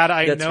 Had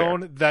I That's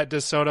known that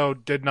DeSoto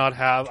did not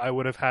have, I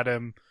would have had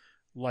him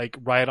like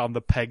ride on the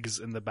pegs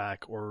in the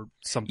back or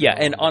something. Yeah,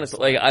 and along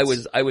honestly, those like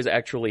lines. I was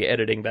actually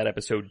editing that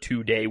episode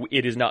today.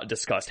 It is not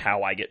discussed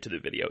how I get to the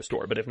video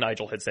store, but if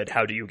Nigel had said,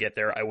 "How do you get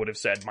there?" I would have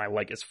said, "My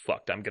leg is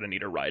fucked. I'm gonna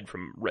need a ride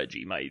from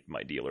Reggie, my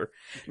dealer."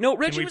 No,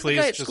 Reggie we was the guy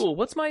please at just- school.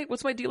 What's my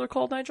dealer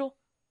called, Nigel?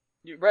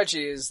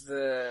 Reggie is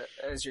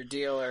your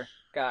dealer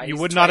guy. you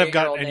He's would the not have 28-year-old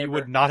gotten, and you neighbor.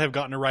 would not have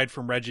gotten a ride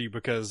from Reggie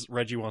because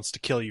Reggie wants to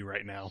kill you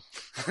right now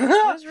Why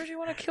does Reggie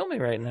want to kill me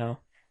right now?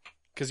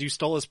 because you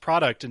stole his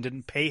product and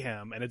didn't pay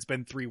him, and it's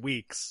been 3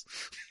 weeks.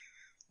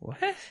 What?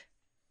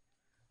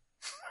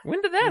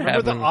 When did that Remember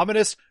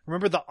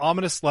happen? the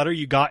ominous letter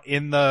you got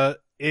in the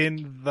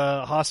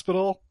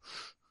hospital?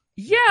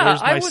 Yeah,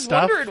 Where's I my was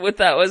stuff? wondering what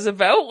that was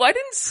about. I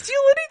didn't steal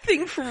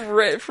anything from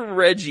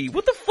Reggie.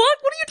 What the fuck?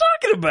 What are you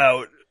talking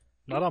about?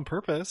 Not on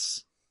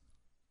purpose.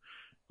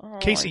 Oh,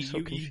 Casey, I'm so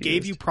he confused.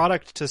 gave you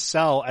product to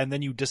sell, and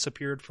then you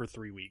disappeared for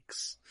 3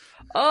 weeks.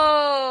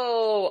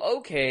 Oh,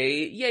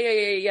 okay.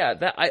 Yeah.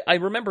 That I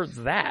remember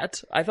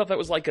that. I thought that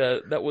was like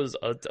a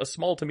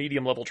small to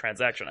medium level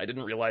transaction. I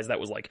didn't realize that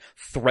was like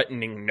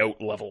threatening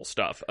note level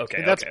stuff.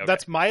 Okay, okay.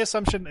 That's my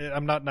assumption.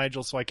 I'm not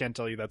Nigel, so I can't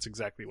tell you that's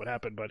exactly what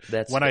happened. But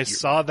That's when what I you-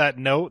 saw that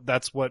note,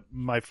 that's what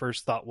my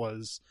first thought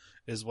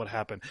is what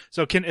happened.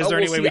 So is there well,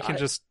 any way see, we can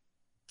just?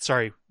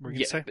 Sorry, were you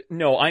gonna say?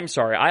 No, I'm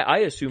sorry. I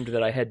assumed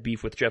that I had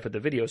beef with Jeff at the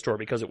video store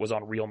because it was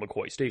on Real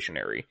McCoy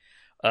stationery.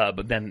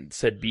 But then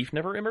said beef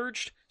never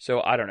emerged.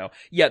 So I don't know.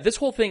 Yeah, this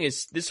whole thing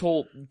is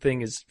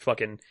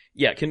fucking,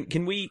 yeah,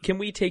 can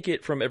we take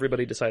it from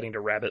everybody deciding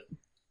to rabbit?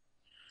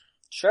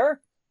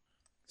 Sure.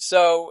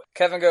 So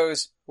Kevin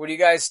goes, "What are you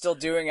guys still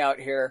doing out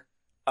here?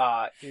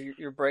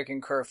 You're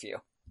breaking curfew."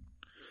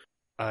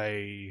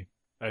 I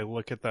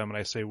look at them and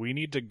I say, we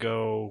need to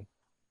go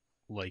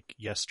like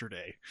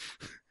yesterday.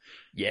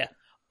 Yeah.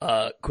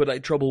 Could I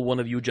trouble one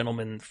of you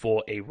gentlemen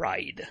for a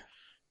ride?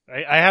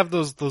 I have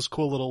those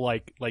cool little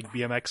like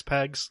BMX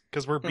pegs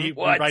because we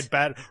What?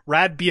 ride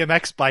rad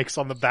BMX bikes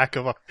on the back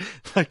of a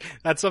like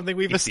that's something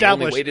we've It's the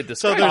only established. way to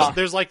So describe it.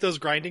 there's like those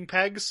grinding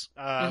pegs,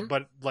 Mhm.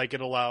 but like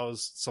it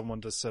allows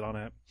someone to sit on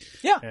it.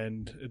 Yeah.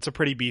 And it's a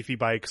pretty beefy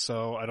bike,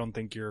 so I don't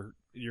think your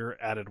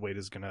added weight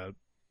is gonna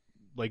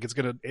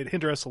it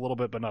hinder us a little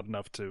bit, but not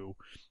enough to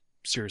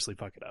seriously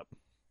fuck it up.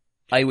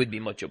 I would be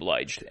much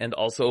obliged. And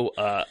also,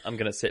 I'm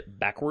gonna sit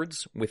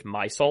backwards with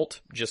my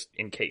salt, just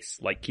in case.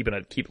 Like, keep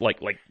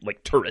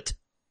like turret.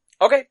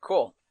 Okay,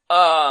 cool.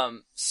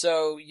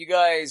 So you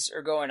guys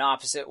are going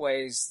opposite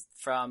ways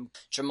from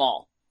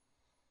Jamal.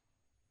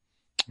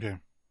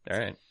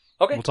 Alright.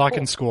 Okay, We'll talk cool.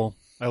 in school.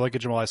 I like it,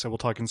 Jamal. I said we'll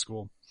talk in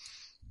school,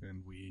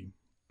 and we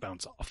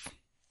bounce off.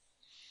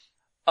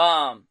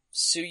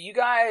 So you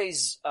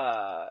guys,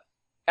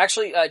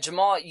 actually,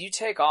 Jamal, you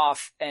take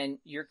off and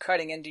you're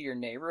cutting into your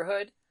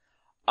neighborhood.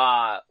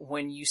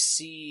 When you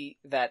see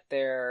that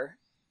there,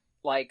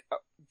 like,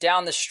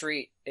 down the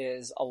street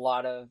is a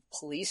lot of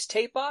police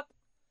tape up,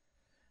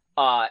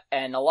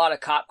 and a lot of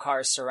cop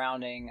cars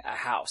surrounding a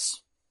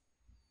house.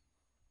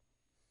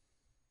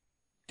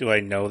 Do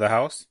I know the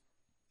house?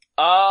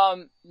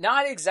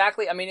 Not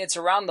exactly. I mean, it's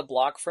around the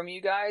block from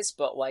you guys,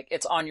 but, like,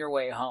 it's on your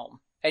way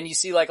home. And you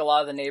see, like, a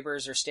lot of the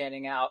neighbors are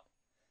standing out.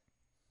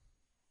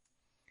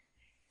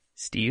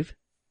 Steve,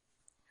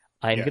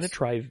 I'm Yes. gonna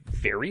try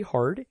very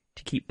hard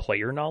to keep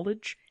player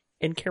knowledge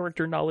and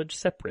character knowledge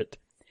separate.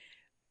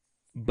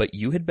 But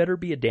you had better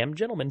be a damn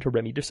gentleman to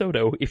Remy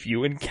DeSoto if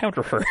you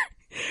encounter her.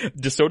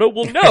 DeSoto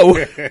will know.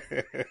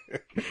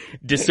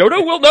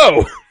 DeSoto will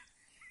know.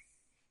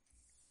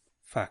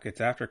 Fuck,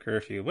 it's after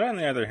curfew. But on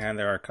the other hand,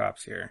 there are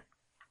cops here.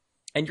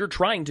 And you're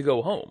trying to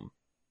go home.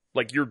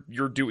 Like,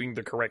 you're doing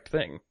the correct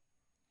thing.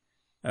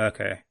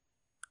 Okay.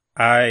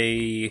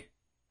 I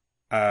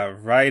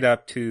ride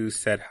up to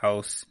said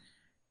house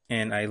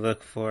and I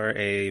look for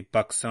a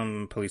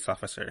buxom police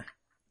officer.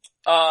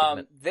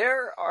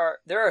 There are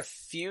a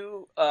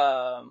few,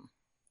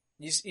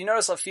 you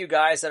notice a few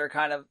guys that are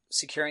kind of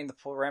securing the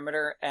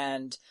perimeter,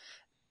 and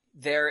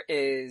there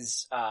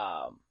is,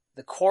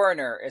 the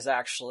coroner is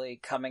actually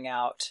coming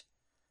out,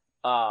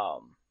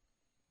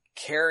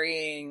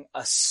 carrying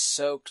a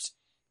soaked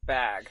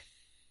bag.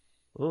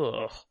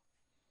 Ugh.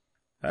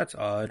 That's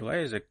odd. Why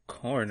is a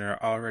coroner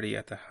already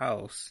at the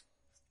house?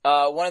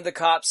 One of the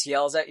cops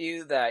yells at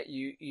you that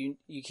you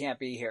can't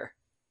be here.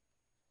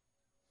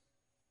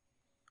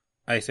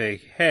 I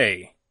say,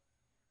 hey,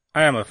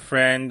 I am a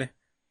friend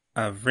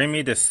of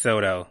Remy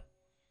DeSoto,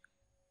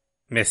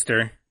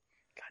 mister.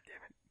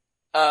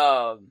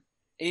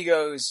 He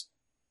goes,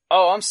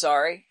 "Oh, I'm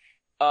sorry.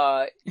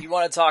 You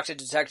want to talk to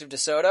Detective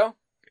DeSoto?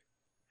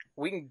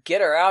 We can get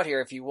her out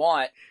here if you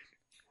want."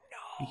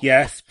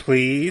 Yes,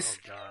 please.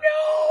 God.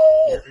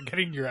 No! You're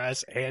getting your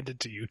ass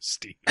handed to you,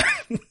 Steve.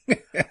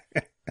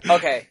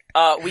 Okay,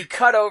 we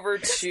cut over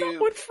That's to,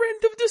 not what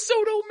friend of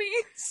DeSoto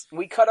means!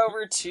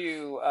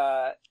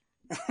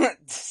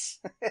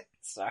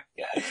 sorry.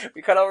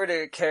 We cut over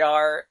to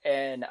KR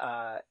and,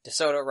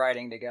 DeSoto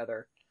riding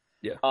together.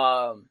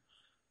 Yeah.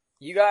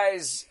 You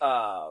guys,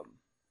 are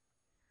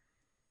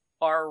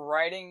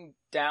riding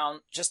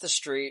down just the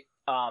street.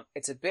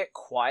 It's a bit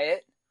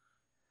quiet.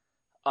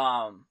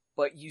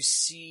 But you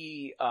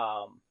see,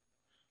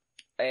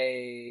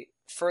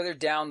 further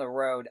down the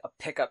road, a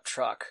pickup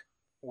truck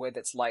with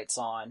its lights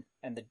on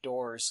and the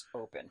doors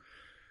open.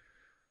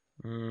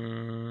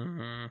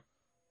 Mm-hmm.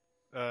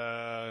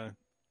 I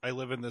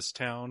live in this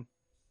town.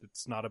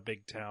 It's not a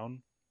big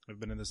town. I've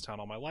been in this town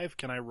all my life.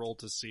 Can I roll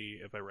to see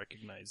if I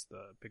recognize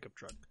the pickup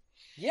truck?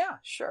 Yeah,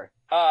 sure.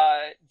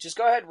 Just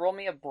go ahead, roll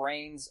me a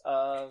brains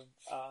of,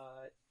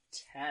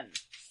 10.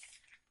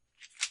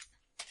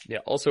 Yeah,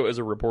 also as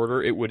a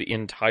reporter, it would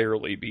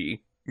entirely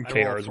be I rolled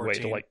KR's way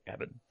to, 14. like,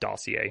 have a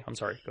dossier. I'm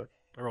sorry, go ahead.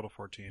 I rolled a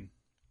 14.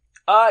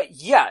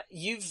 Yeah,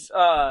 you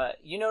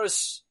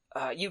notice,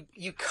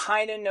 you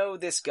kinda know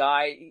this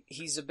guy.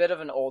 He's a bit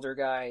of an older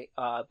guy,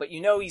 but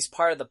you know he's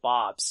part of the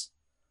Bobs.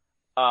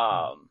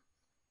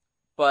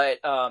 but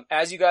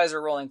as you guys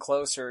are rolling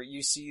closer,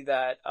 you see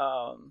that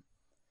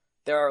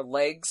there are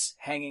legs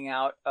hanging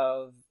out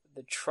of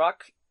the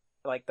truck,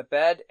 like the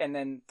bed, and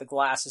then the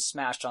glass is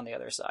smashed on the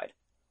other side.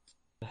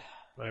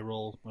 I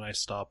roll when I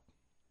stop.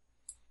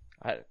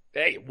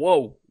 Hey,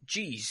 whoa,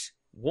 jeez,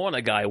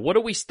 Wanna guy, what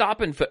are we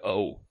stopping for?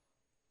 Oh,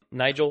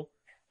 Nigel,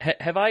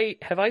 have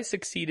I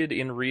succeeded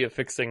in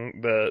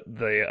reaffixing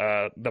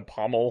the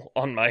pommel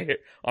on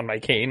my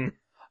cane?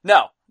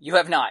 No, you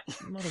have not.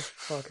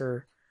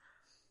 Motherfucker,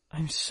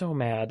 I'm so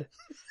mad.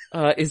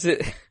 Is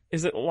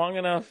it long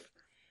enough?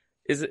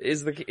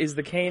 Is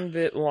the cane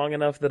bit long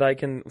enough that I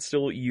can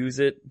still use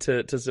it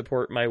to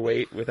support my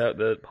weight without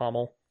the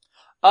pommel?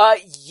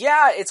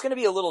 Yeah, it's gonna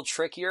be a little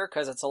trickier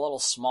because it's a little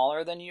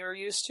smaller than you're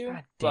used to.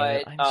 God damn but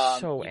it, I'm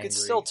so you angry. could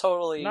still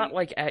totally Not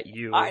like at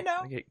you. I know.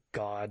 Like at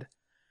God.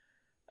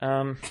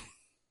 All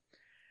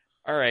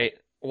right.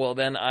 Well,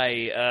 then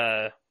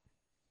I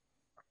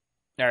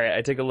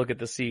take a look at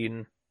the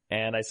scene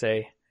and I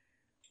say,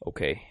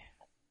 okay,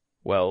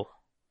 well,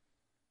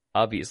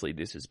 obviously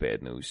this is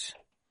bad news,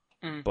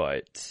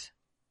 but,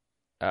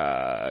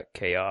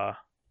 KR,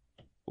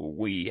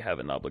 we have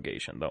an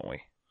obligation, don't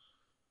we?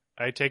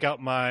 I take out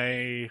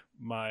my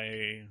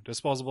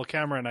disposable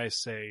camera and I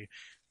say,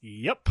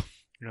 "Yep,"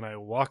 and I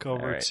walk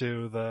over right.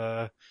 to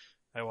the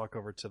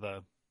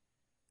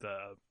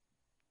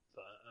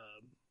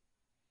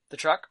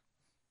truck.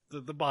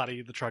 the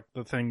body, the truck,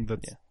 the thing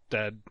that's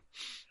dead.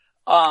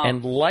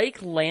 And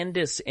like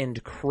Landis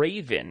and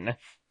Craven,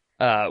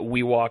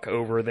 we walk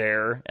over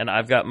there, and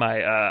I've got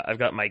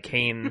my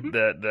cane,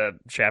 the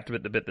shaft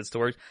bit, the bit that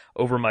stores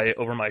over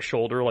my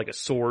shoulder like a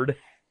sword.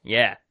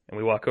 Yeah, and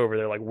we walk over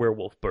there like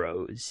werewolf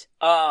bros.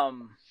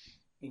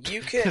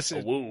 You can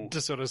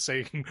Just sort of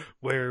saying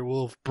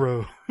werewolf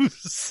bros.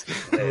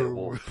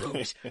 Werewolf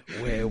bros.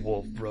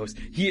 Werewolf bros.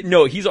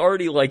 He's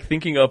already like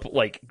thinking up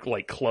like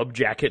club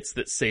jackets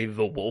that save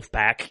the wolf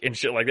pack and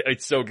shit like that.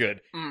 It's so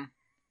good.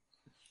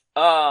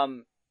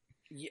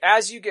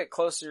 As you get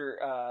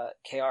closer,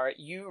 KR,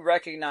 you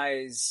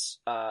recognize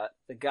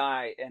the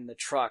guy in the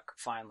truck.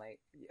 Finally,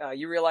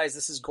 you realize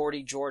this is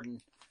Gordy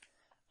Jordan,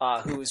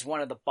 who is one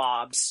of the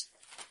Bobs.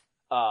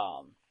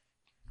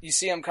 You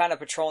see him kind of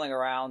patrolling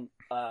around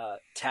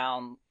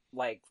town,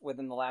 like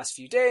within the last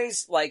few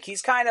days. Like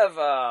he's kind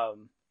of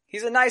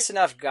he's a nice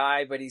enough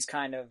guy, but he's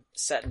kind of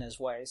set in his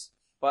ways.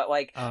 But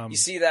like you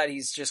see that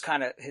he's just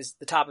kind of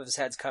the top of his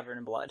head's covered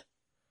in blood.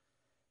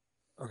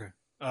 Okay.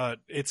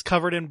 It's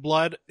covered in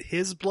blood.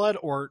 His blood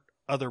or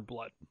other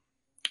blood?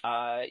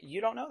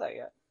 You don't know that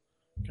yet.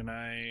 I'm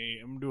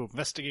gonna do an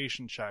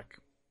investigation check.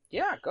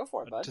 Yeah, go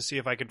for it, bud. To see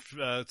if I can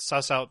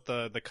suss out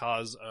the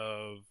cause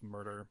of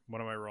murder.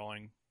 What am I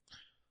rolling?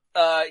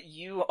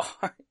 You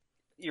are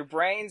your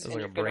brains, and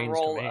like you're a gonna brains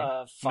roll to me.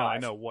 5. No, I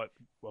know what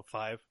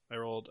 5. I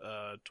rolled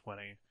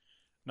 20.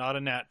 Not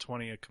a nat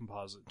 20, a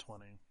composite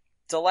 20.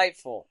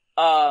 Delightful.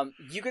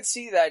 You could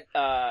see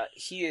that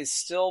he is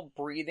still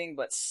breathing,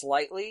 but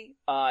slightly.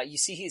 You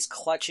see he's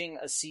clutching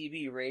a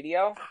CB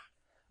radio,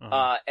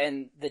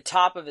 and the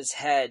top of his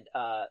head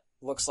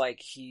looks like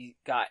he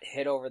got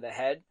hit over the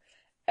head,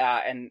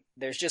 and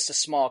there's just a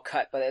small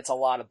cut, but it's a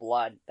lot of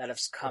blood that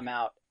has come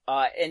out.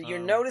 And you're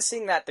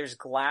noticing that there's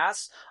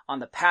glass on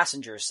the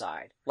passenger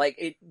side. Like,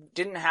 it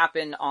didn't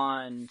happen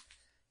on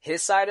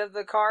his side of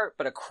the car,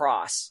 but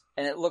across.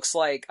 And it looks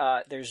like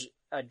there's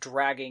a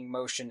dragging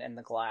motion in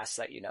the glass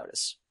that you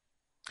notice.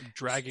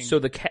 Dragging. So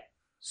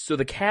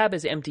the cab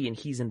is empty and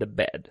he's in the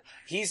bed.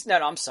 No,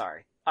 I'm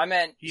sorry. I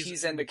meant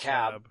he's in the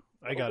cab.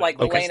 I got like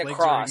it. Like laying his legs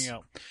across. are hanging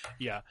out.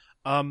 Yeah.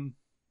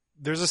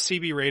 There's a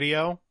CB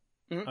radio.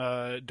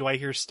 Mhm. Do I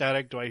hear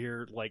static? Do I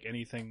hear like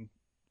anything?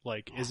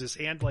 Like, is his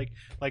hand like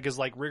is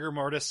like rigor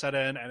mortis set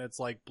in and it's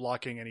like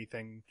blocking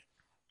anything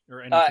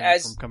or anything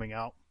from coming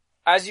out?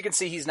 As you can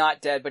see, he's not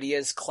dead, but he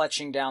is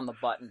clutching down the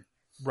button.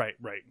 Right.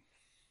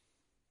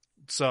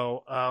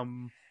 So,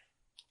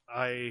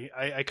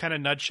 I kind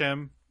of nudge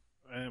him.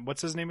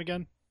 What's his name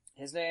again?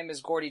 His name is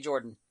Gordy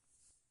Jordan.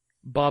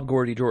 Bob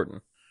Gordy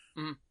Jordan.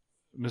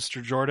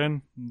 Mr.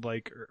 Jordan,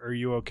 like, are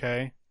you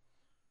okay?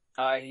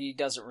 He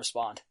doesn't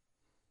respond.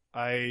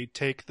 I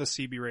take the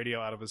CB radio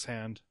out of his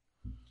hand.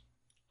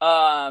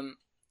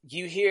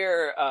 You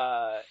hear,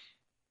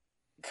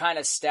 kind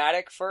of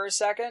static for a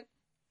second,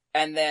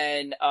 and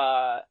then,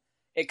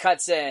 it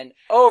cuts in.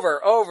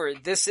 Over,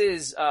 this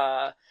is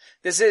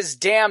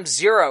damn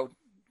Zero.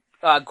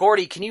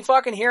 Gordy, can you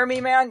fucking hear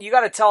me, man? You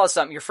gotta tell us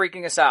something, you're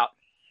freaking us out.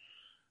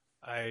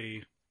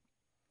 I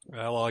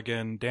log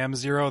in. Damn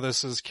Zero,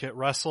 this is Kit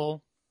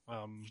Russell.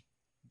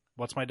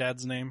 What's my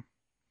dad's name?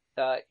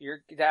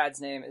 Your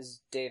dad's name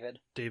is David.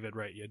 David,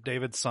 right, yeah,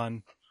 David's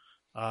son.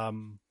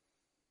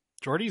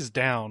 Jordy's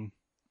down.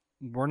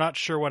 We're not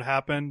sure what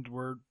happened.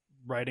 We're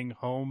riding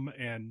home,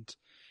 and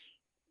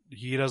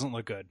he doesn't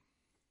look good.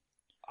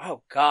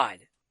 Oh God!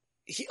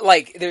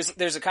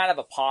 There's a kind of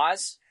a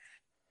pause,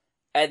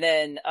 and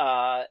then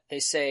they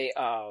say,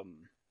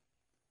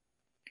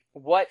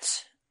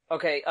 "What?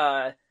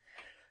 Okay,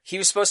 he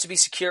was supposed to be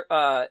secure.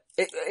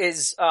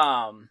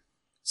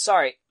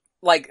 Sorry,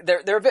 like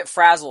they're a bit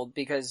frazzled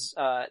because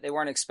they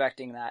weren't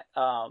expecting that.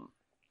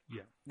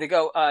 Yeah. They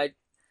go,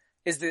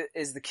 is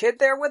the kid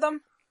there with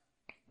them?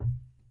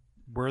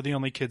 We're the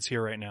only kids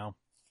here right now.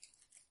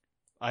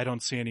 I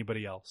don't see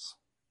anybody else.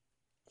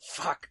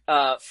 Fuck.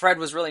 Fred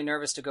was really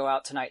nervous to go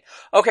out tonight.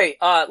 Okay.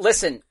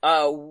 Listen.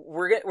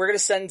 We're gonna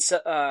send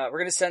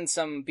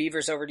some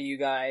beavers over to you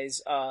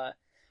guys.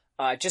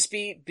 Just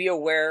be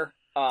aware.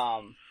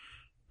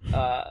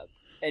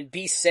 And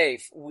be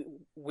safe.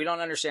 We don't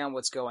understand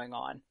what's going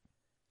on.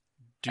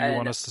 Do you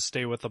want us to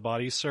stay with the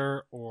body,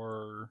 sir,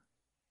 or?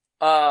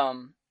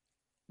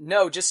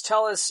 No, just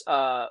tell us,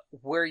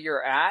 where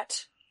you're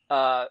at,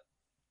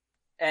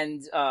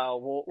 and,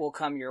 we'll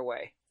come your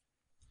way.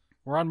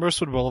 We're on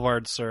Mercewood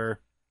Boulevard, sir.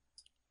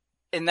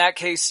 In that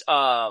case,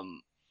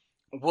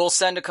 we'll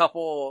send a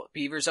couple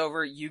beavers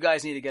over. You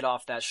guys need to get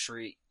off that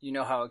street. You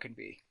know how it can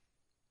be.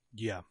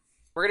 Yeah.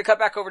 We're gonna cut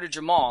back over to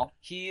Jamal.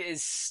 He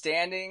is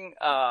standing,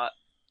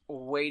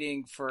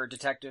 waiting for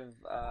Detective,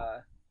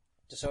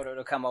 DeSoto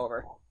to come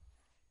over.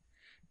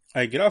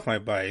 I get off my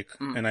bike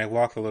and I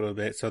walk a little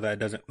bit so that it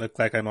doesn't look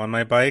like I'm on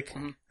my bike.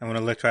 I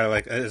want to try to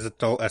look as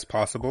adult as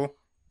possible.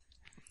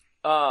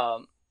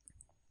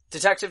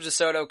 Detective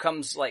DeSoto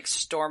comes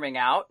storming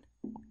out,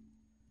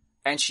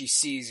 and she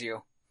sees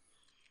you.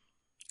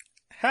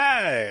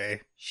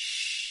 Hi.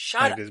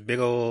 Shut This big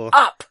old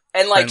up!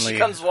 And she friendly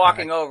comes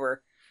walking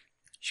over.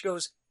 She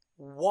goes,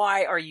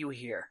 "Why are you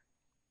here?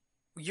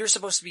 You're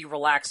supposed to be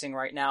relaxing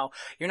right now.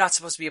 You're not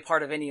supposed to be a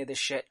part of any of this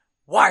shit.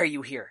 Why are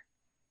you here?"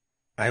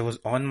 I was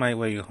on my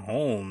way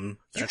home.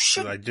 You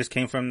should. I just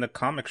came from the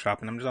comic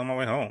shop and I'm just on my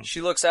way home.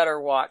 She looks at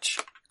her watch.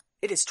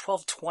 It is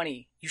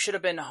 12:20. You should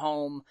have been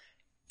home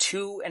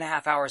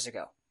 2.5 hours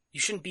ago. You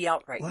shouldn't be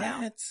out right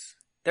now.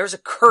 There's a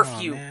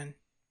curfew. Oh, man.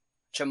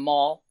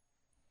 Jamal.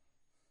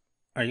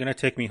 Are you gonna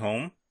take me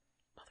home?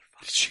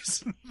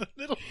 She's in the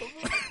middle of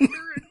a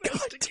murder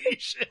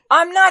investigation.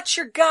 I'm not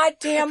your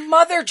goddamn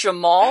mother,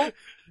 Jamal.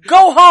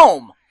 Go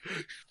home.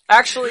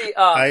 Actually,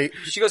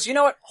 she goes, "You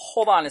know what?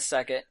 Hold on a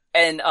second."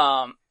 And,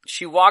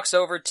 she walks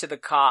over to the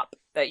cop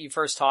that you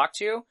first talked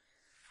to.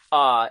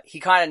 He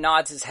kind of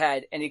nods his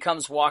head and he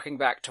comes walking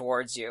back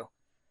towards you.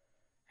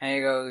 And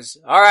he goes,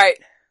 "All right,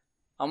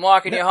 I'm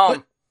walking you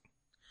home."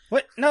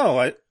 What? No,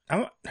 I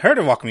want her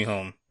to walk me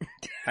home.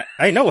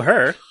 I know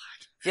her.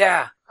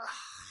 Yeah.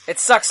 It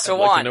sucks to I'd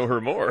want. like to know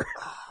her more.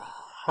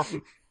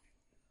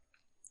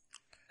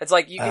 It's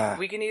like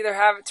we can either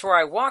have it to where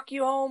I walk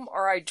you home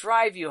or I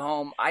drive you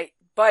home.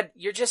 But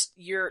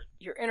you're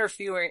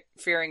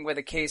interfering with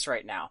a case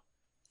right now.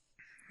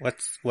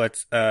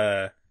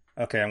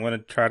 Okay, I'm gonna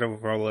try to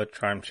roll a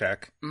charm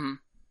check.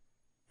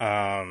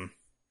 Mm-hmm.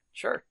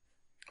 Sure.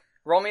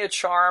 Roll me a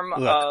charm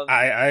of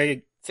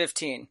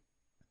 15.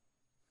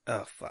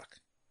 Oh fuck.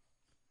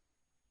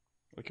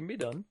 It can be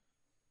done.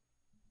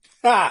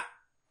 5.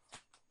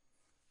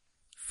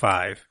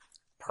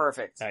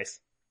 Perfect. Nice.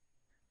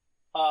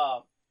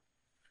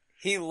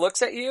 He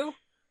looks at you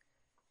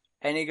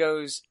and he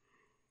goes,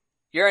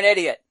 "You're an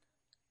idiot.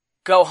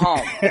 Go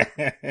home."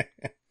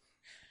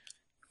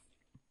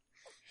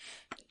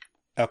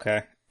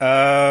 Okay.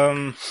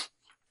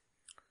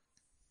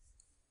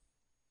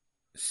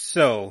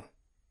 So,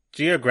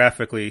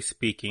 geographically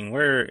speaking,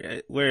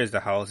 where is the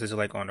house? Is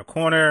it on a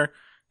corner?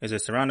 Is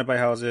it surrounded by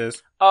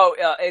houses? Oh,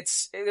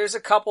 there's a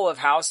couple of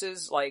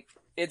houses.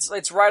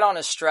 It's right on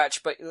a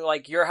stretch, but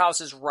your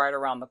house is right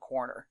around the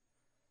corner.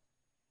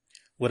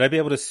 Would I be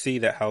able to see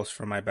that house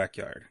from my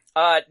backyard?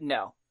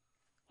 No.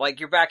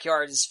 Your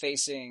backyard is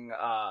facing,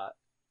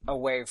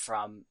 away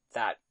from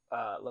that,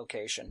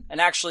 location.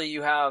 And actually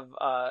you have,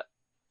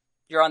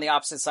 you're on the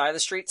opposite side of the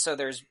street, so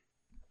there's,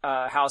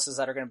 houses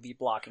that are going to be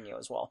blocking you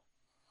as well.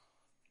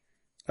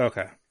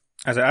 Okay.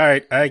 I said,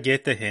 alright, I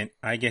get the hint.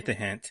 I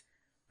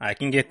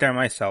can get there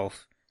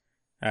myself.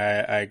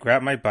 I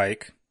grab my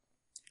bike,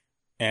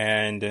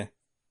 and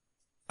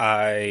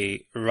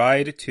I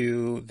ride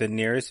to the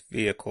nearest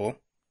vehicle,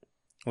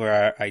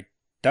 where I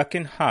duck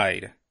and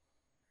hide.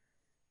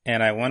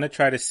 And I want to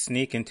try to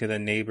sneak into the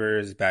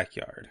neighbor's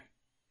backyard.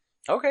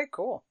 Okay,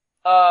 cool.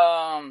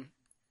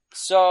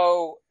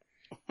 So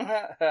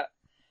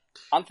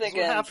I'm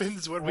thinking What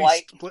happens when we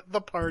split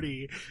the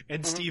party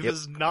and Steve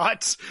is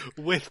not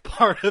with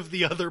part of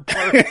the other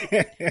party?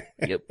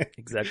 Yep,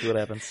 exactly what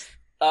happens.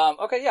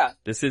 Okay, yeah.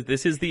 This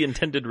is the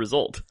intended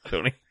result,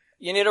 Tony.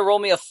 You need to roll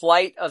me a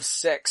flight of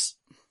 6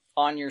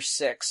 on your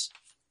 6.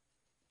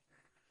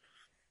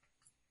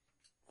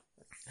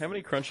 How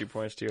many crunchy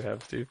points do you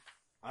have, Steve?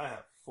 I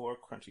have 4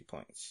 crunchy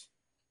points.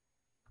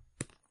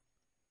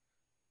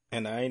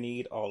 And I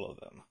need all of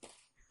them.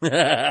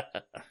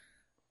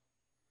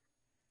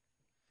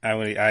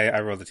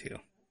 I rolled a 2. Oh,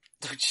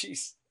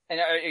 jeez. And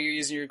are you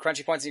using your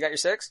crunchy points and you got your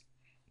 6?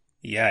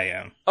 Yeah, I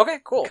am. Okay,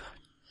 cool.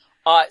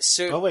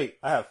 So... Oh, wait,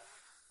 I have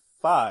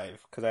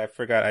 5, because I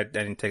forgot I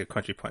didn't take a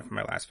crunchy point from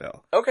my last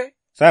fail. Okay.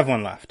 So I have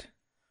 1 left.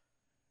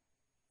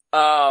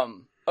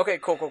 Okay,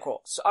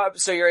 cool.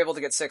 So you're able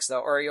to get 6,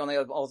 though, or are you only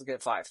able to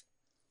get 5?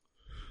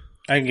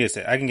 I can get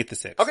the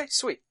 6. Okay,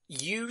 sweet.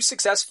 You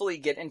successfully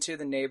get into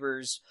the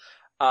neighbor's,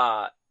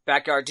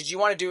 backyard. Did you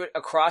want to do it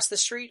across the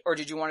street or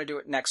did you want to do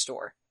it next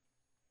door?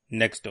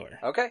 Next door.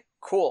 Okay,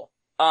 cool.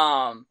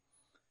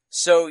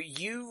 So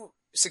you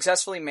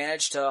successfully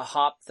managed to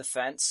hop the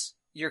fence.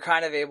 You're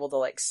kind of able to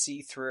like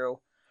see through.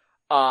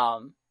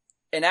 And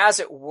as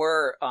it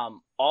were,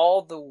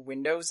 all the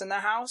windows in the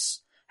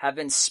house have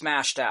been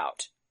smashed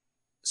out.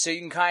 So you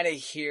can kind of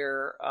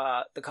hear,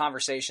 the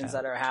conversations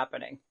that are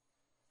happening.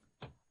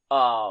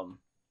 You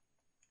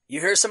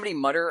hear somebody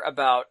mutter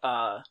about,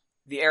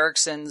 the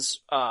Ericksons,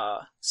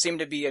 seem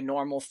to be a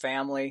normal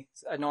family,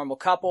 a normal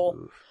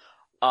couple.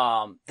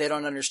 They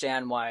don't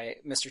understand why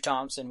Mr.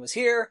 Thompson was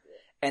here,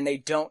 and they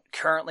don't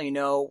currently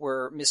know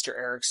where Mr.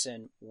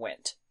 Erickson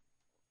went.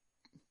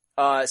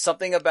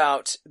 Something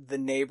about the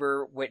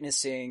neighbor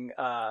witnessing,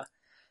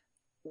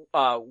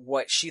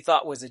 what she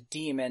thought was a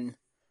demon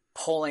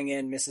pulling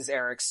in Mrs.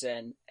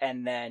 Erickson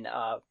and then,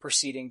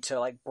 proceeding to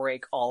like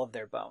break all of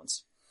their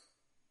bones.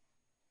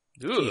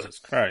 Jesus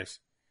Christ.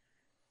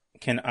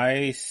 Can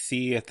I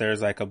see if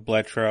there's like a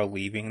blood trail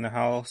leaving the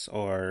house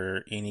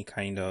or any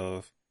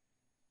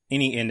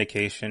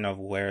indication of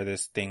where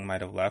this thing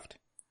might have left?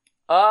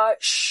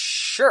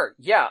 Sure.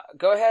 Yeah.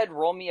 Go ahead.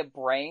 Roll me a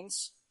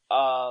brains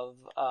of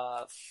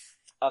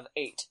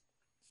 8.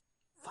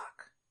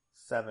 Fuck.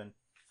 7.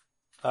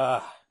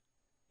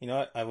 You know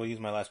what? I will use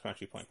my last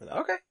crunchy point for that.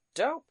 Okay.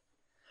 Dope.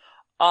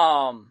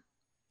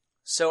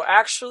 So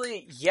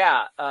actually,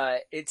 yeah,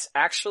 it's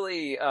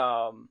actually,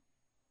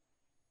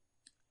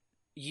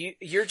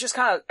 you're just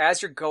kind of,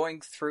 as you're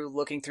going through,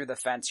 looking through the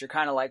fence, you're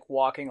kind of like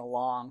walking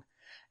along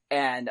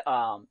and,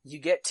 you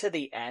get to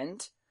the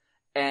end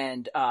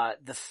and,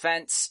 the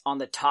fence on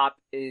the top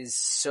is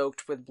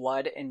soaked with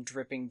blood and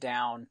dripping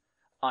down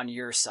on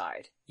your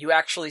side. You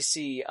actually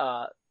see,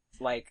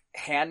 like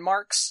hand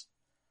marks,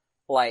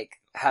 like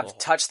have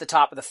touched the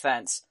top of the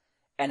fence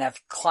and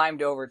have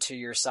climbed over to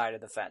your side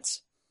of the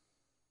fence.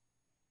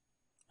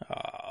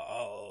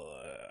 Oh,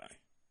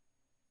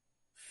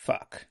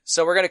 fuck.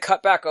 So we're going to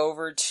cut back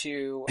over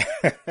to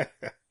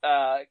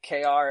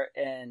KR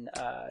and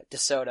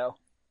DeSoto.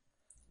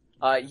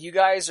 You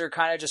guys are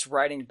kind of just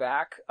riding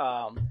back.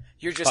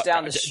 You're just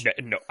down the street.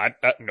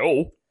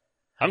 No.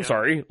 I'm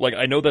sorry. Like,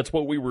 I know that's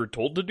what we were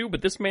told to do,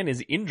 but this man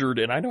is injured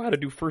and I know how to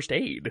do first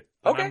aid.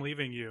 Then Okay. I'm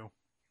leaving you.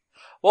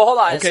 Well, hold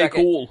on a Okay,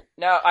 second. cool.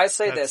 Now, I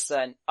say That's- this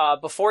then.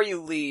 Before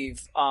you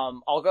leave,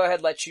 I'll go ahead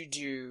and let you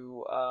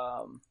do,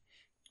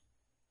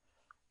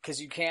 cause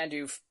you can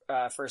do,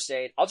 first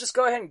aid. I'll just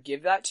go ahead and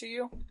give that to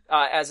you,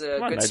 as a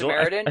Come on, good Nigel.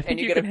 Samaritan. I think and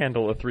you you get can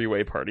handle a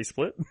 3-way party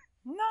split.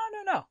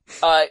 No.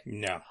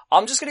 No.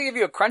 I'm just gonna give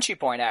you a crunchy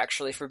point,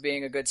 actually, for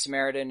being a good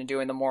Samaritan and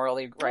doing the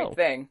morally right Oh.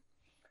 thing.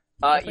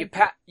 Well, You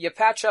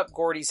patch up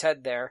Gordy's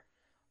head there,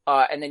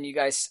 and then you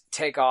guys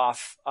take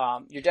off.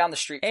 You're down the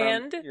street from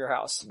And- your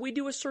house. We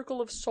do a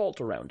circle of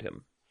salt around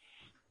him.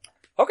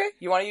 Okay,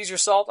 you want to use your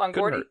salt on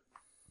Couldn't Gordy? hurt.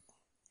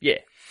 Yeah.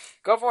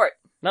 Go for it.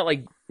 Not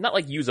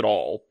like use it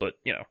all, but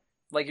you know.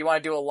 Like, you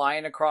want to do a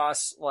line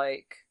across,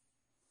 like,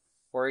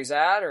 where he's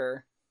at,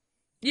 or?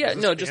 Is Yeah,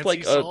 this no, just fancy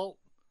like salt?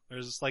 Or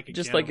is this like a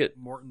just can like of it-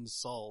 Morton's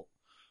salt?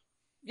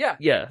 Yeah,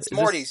 yeah. it's is this-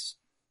 Morty's.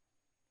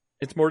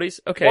 It's Morty's?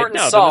 Okay. Morton's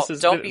no, then salt. this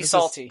is, Don't be this is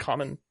salty.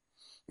 common.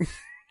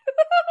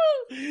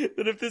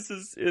 Then if this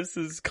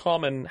is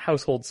common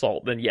household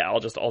salt, then yeah, I'll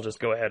just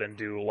go ahead and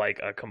do like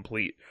a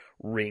complete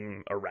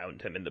ring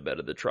around him in the bed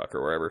of the truck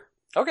or wherever.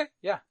 Okay,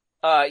 yeah.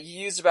 You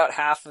used about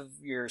half of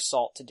your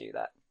salt to do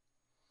that.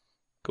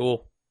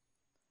 Cool.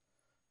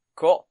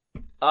 Cool.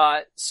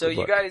 So Good you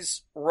luck.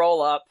 guys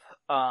roll up,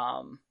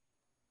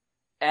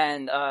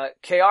 and,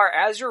 KR,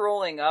 as you're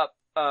rolling up,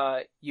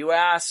 you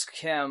ask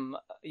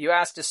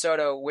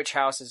DeSoto which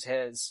house is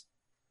his.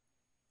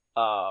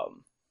 Oh,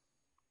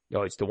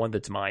 it's the one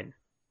that's mine.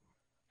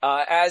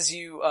 As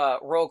you,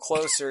 roll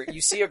closer, you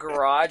see a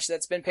garage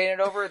that's been painted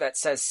over that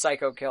says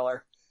Psycho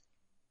Killer.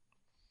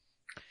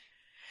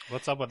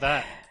 What's up with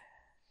that?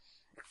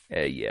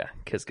 Yeah,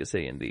 qu'est-ce que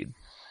c'est indeed.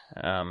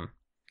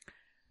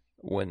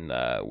 When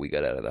we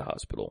got out of the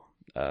hospital,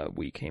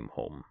 we came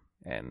home,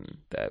 and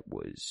that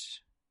was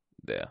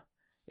there.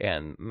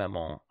 And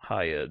Maman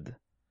hired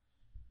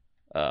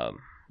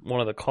one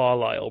of the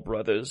Carlisle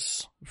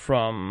brothers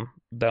from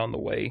down the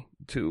way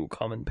to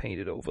come and paint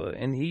it over.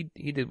 And he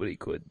did what he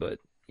could, but,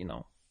 you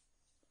know,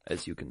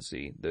 as you can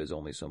see, there's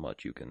only so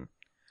much you can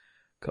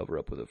cover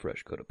up with a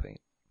fresh coat of paint.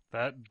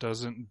 That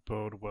doesn't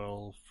bode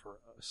well for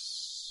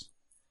us.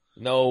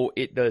 No,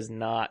 it does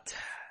not.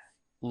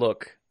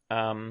 Look,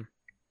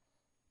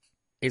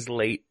 it's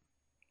late.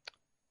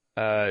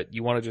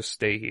 You want to just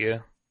stay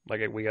here?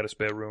 Like, we got a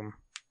spare room.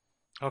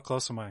 How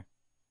close am I?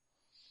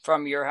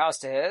 From your house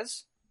to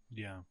his?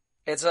 Yeah.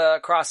 It's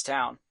across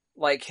town.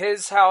 Like,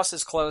 his house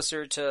is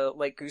closer to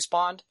Lake Goose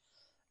Pond,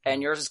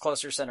 and yours is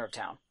closer to center of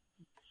town.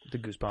 The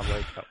Goosebump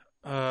Lake.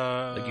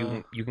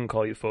 Like, you can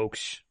call your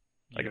folks.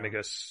 I can yeah. make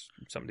us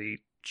something to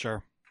eat.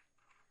 Sure.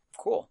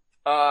 Cool.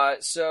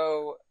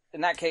 So,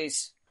 in that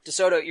case,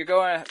 DeSoto, you're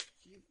going to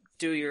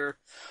do your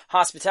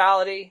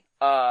hospitality.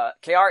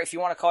 KR, if you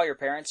want to call your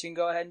parents, you can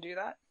go ahead and do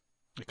that.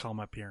 I call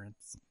my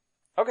parents.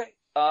 Okay.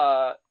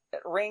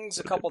 It rings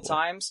a What a couple good boy.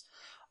 times,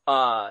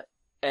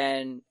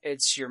 and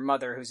it's your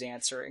mother who's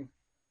answering.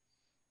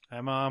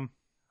 Hi, Mom.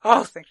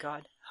 Oh, thank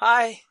God.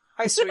 Hi,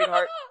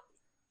 sweetheart.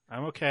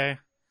 I'm okay.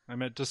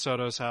 I'm at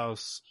DeSoto's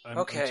house. I'm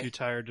Okay. too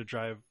tired to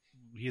drive.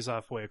 He's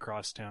halfway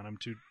across town. I'm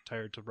too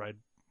tired to ride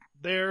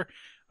there.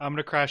 I'm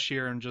gonna crash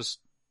here and just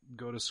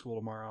go to school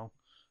tomorrow.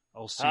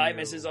 I'll see Hi, you.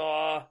 Mrs.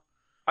 Aw.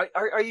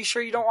 Are you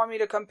sure you don't want me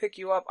to come pick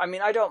you up? I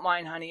mean, I don't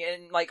mind, honey,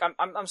 and like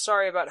I'm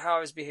sorry about how I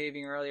was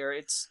behaving earlier.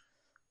 It's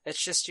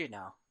just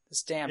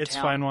this damn It's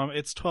town. fine, Mom.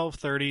 It's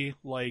 12:30.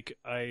 Like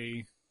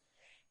I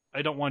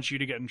don't want you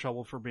to get in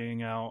trouble for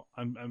being out.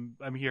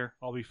 I'm here.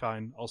 I'll be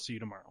fine. I'll see you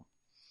tomorrow.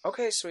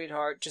 Okay,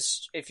 sweetheart.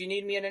 Just if you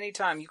need me at any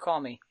time, you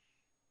call me.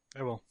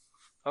 I will.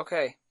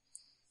 Okay.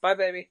 Bye,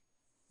 baby.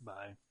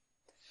 Bye.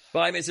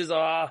 Bye, Mrs.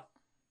 Aw.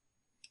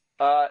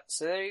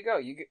 So there you go.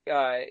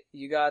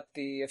 You got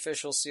the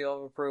official seal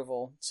of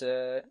approval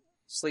to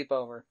sleep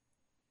over.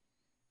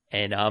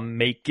 And I'm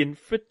making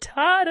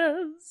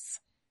frittatas.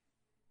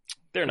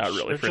 They're not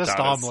really They're frittatas. just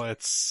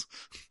omelets.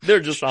 They're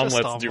just Just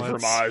omelets du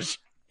omelets. fromage.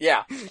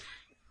 Yeah.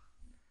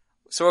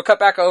 So we'll cut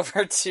back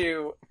over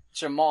to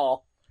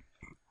Jamal,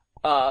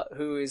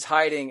 who is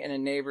hiding in a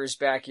neighbor's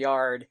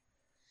backyard,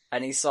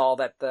 and he saw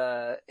that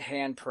the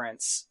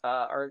handprints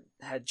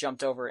had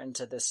jumped over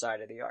into this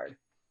side of the yard.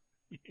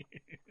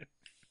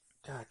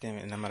 God damn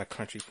it, and I'm out of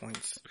country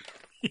points.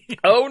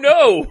 Oh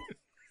no!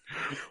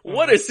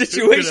 What a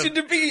situation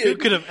to be Who in!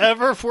 could have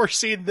ever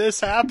foreseen this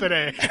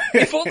happening?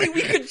 If only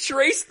we could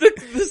trace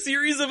the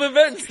series of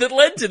events that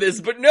led to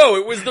this, but no,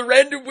 it was the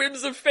random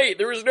whims of fate.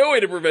 There was no way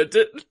to prevent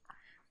it.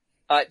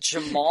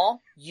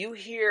 Jamal, you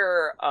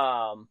hear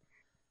kind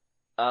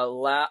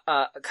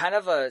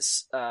of a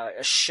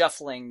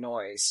shuffling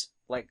noise,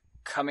 like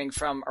coming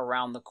from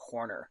around the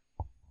corner,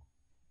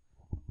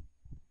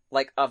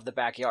 like of the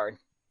backyard.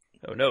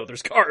 Oh no,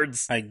 there's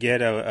cards. I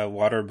get a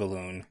water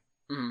balloon,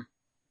 Mhm.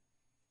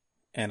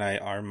 and I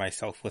arm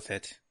myself with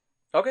it.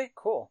 Okay,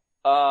 cool.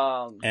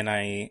 And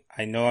I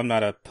know I'm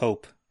not a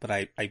pope, but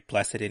I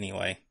bless it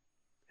anyway.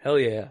 Hell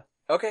yeah.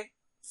 Okay.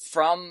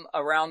 From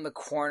around the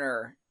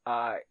corner,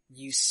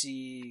 you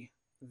see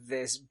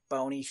this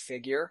bony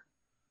figure,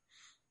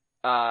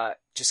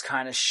 just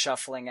kind of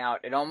shuffling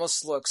out. It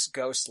almost looks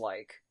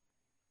ghost-like.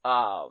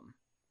 And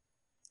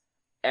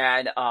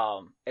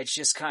it's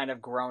just kind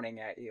of groaning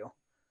at you.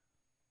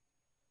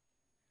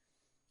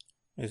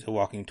 Is it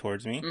walking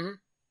towards me? Mhm.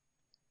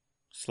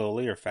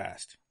 Slowly or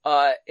fast?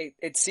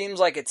 It seems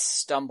like it's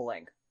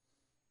stumbling.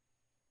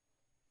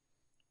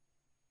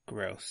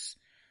 Gross.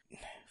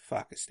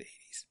 Fuck, it's the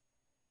 80s.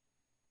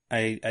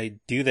 I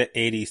do the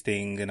 80s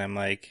thing and I'm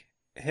like,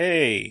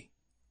 hey,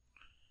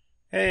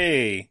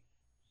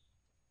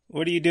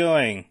 what are you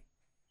doing?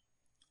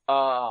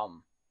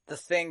 The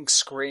thing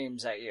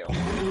screams at you.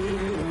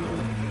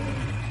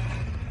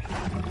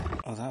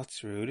 Oh,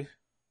 that's rude.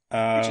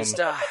 Just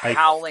a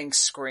howling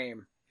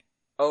scream.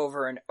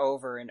 Over and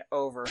over and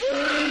over.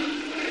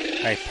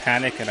 I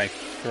panic and I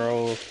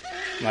throw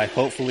my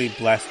hopefully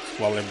blessed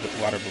water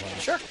balloon.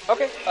 Sure.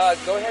 Okay.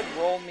 Go ahead.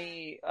 Roll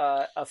me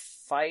a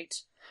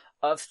fight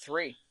of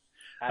 3.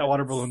 That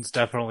water balloon's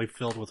definitely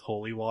filled with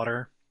holy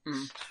water.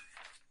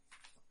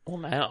 Well,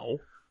 now.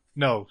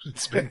 No,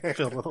 it's been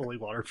filled with holy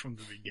water from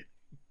the beginning.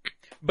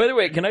 By the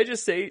way, can I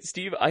just say,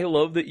 Steve, I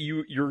love that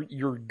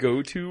your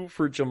go-to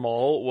for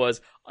Jamal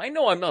was, I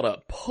know I'm not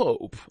a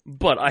pope,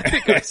 but I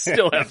think I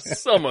still have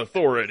some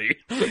authority.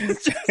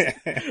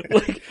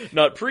 Like,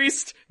 not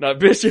priest, not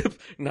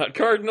bishop, not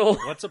cardinal,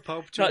 What's a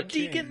pope to a not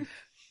king? deacon.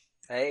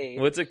 Hey.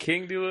 What's a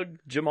king to a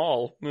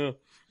Jamal? Yeah.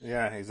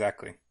 Yeah,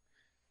 exactly.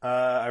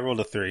 I rolled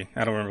a 3.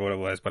 I don't remember what it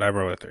was, but I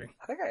rolled a 3.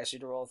 I think I asked you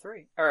to roll a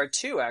 3. Or a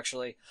 2,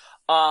 actually.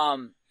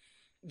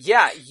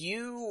 Yeah,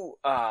 you,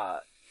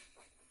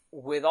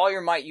 with all your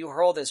might, you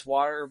hurl this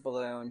water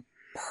balloon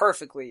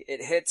perfectly.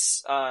 It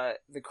hits,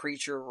 the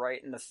creature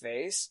right in the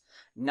face,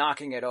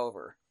 knocking it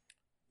over.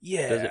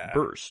 Yeah. Does it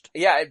burst?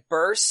 Yeah, it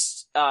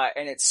bursts,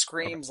 and it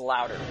screams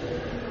louder.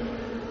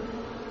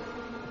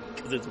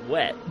 Because it's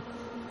wet.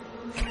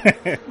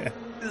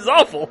 This is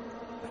awful.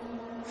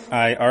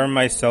 I arm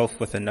myself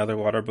with another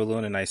water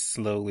balloon and I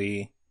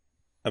slowly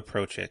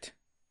approach it.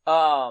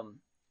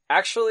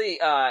 Actually,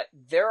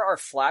 there are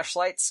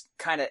flashlights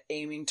kind of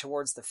aiming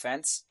towards the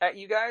fence at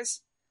you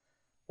guys.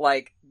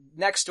 Like,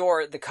 next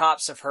door, the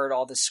cops have heard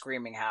all this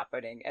screaming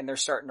happening, and they're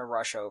starting to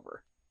rush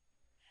over.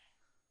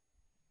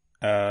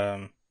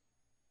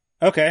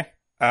 Okay.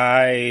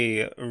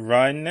 I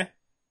run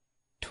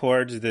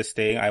towards this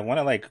thing. I want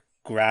to, like,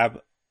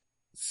 grab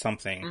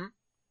something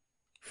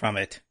from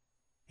it.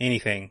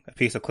 Anything. A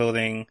piece of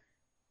clothing,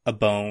 a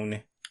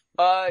bone,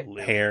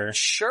 hair.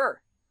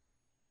 Sure.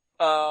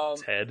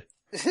 Its head.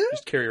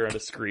 Just carry around a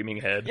screaming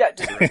head. Yeah,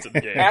 for the rest of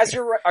the game. As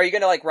are you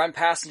gonna, like, run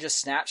past and just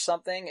snatch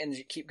something and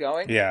keep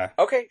going? Yeah.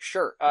 Okay,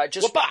 sure.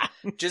 Just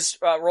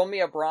Whoopah! roll me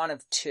a brawn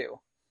of 2.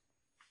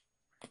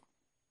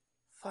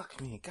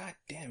 Fuck me. God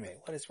damn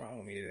it. What is wrong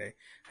with me today?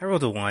 I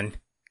rolled a 1.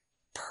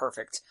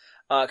 Perfect.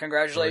 Earning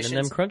Congratulations.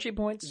 them crunchy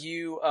points.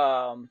 You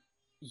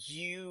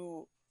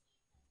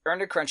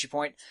earned a crunchy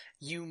point.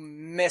 You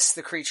miss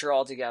the creature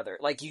altogether.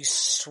 Like, you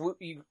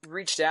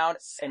reach down,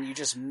 and you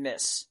just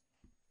miss.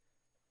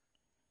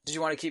 Did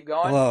you want to keep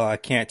going? Well, I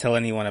can't tell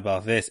anyone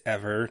about this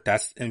ever.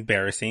 That's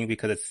embarrassing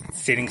because it's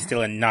sitting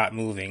still and not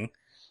moving.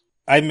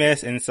 I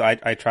miss, and so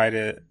I try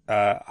to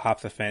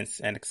hop the fence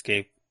and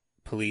escape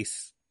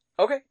police.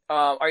 Okay.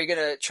 Are you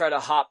gonna try to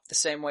hop the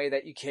same way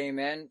that you came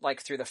in,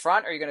 like through the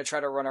front, or are you gonna try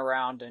to run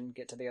around and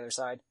get to the other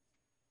side?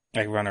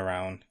 Like run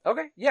around.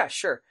 Okay, yeah,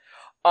 sure.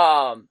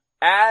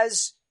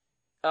 As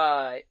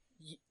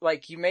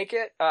you make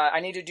it, I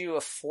need to do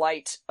a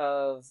flight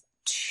of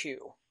 2.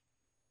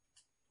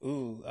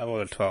 Ooh, I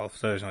rolled a 12,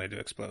 so there's no way to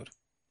explode.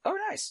 Oh,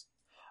 nice.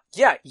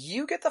 Yeah,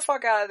 you get the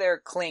fuck out of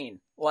there clean.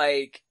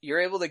 Like,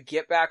 you're able to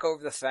get back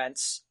over the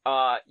fence.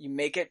 You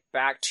make it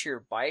back to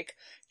your bike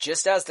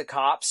just as the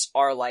cops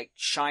are, like,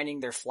 shining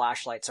their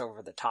flashlights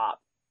over the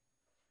top.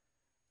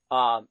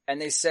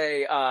 And they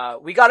say,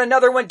 we got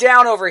another one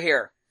down over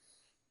here.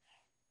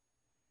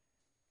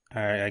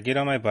 Alright, I get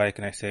on my bike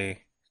and I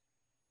say,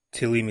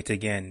 till we meet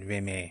again,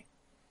 Reme.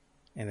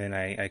 And then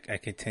I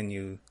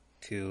continue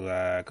to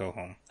go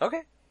home.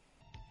 Okay.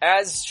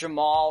 As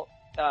Jamal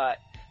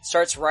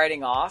starts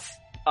riding off,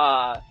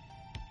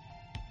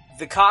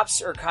 the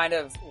cops are kind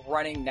of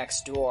running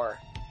next door.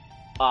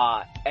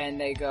 And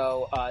they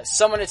go,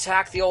 someone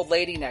attacked the old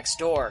lady next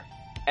door.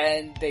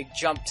 And they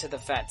jump to the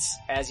fence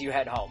as you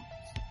head home.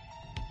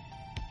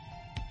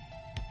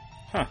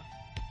 Huh.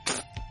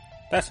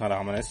 That's not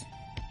ominous.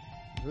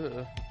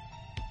 Ugh.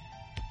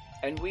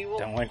 And we will,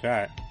 Don't like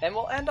that. and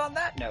we'll end on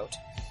that note.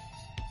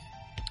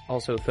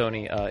 Also,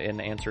 Thony,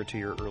 in answer to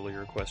your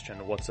earlier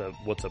question, what's a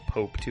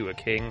pope to a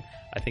king?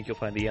 I think you'll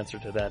find the answer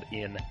to that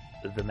in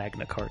the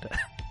Magna Carta.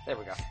 There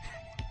we go.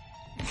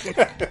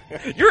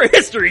 You're a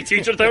history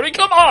teacher, Thony.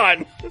 Come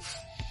on.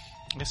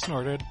 I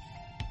snorted.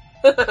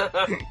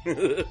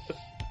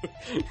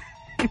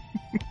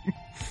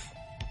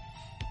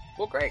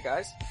 Well, great,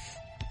 guys.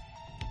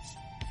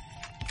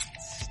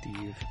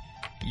 Steve,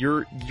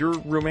 your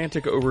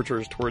romantic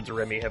overtures towards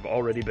Remy have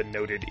already been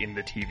noted in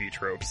the TV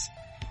tropes.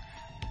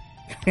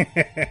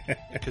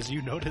 Because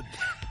you noted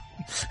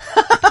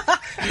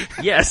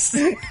Yes,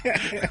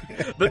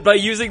 but by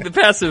using the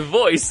passive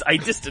voice, I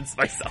distance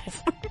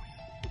myself.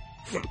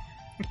 Are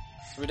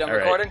we done All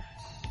right. recording?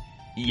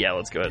 Yeah,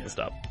 let's go ahead and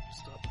stop.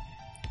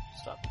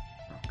 Stop.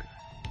 Okay.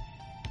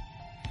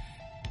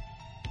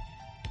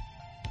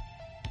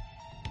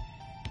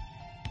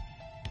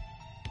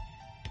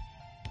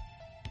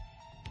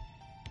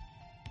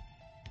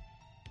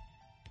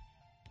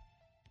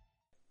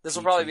 This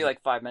will probably be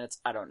like 5 minutes.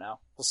 I don't know.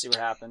 We'll see what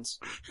happens.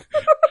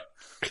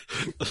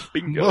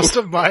 Bingo. most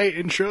of my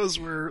intros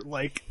were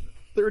like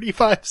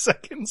 35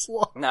 seconds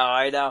long. No,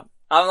 I know.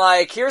 I'm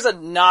like, here's a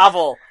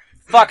novel.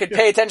 Fucking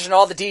pay attention to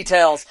all the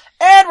details.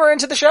 And we're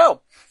into the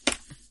show.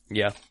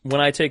 Yeah, when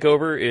I take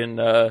over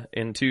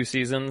in 2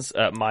 seasons,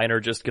 mine are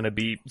just gonna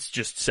be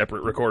just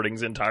separate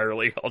recordings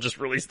entirely. I'll just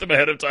release them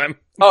ahead of time.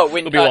 Oh,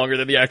 when It'll be longer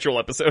than the actual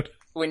episode.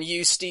 when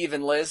you, Steve,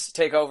 and Liz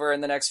take over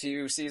in the next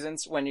few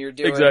seasons, when you're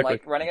doing, Exactly.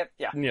 like, running it?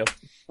 Yeah. Yeah.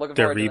 Looking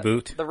The forward to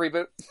reboot. it. The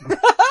reboot.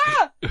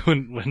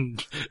 When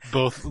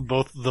both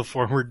the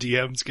former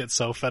DMs get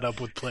so fed up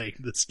with playing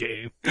this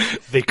game,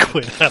 they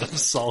quit out of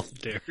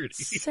solidarity.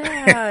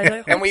 Sad. I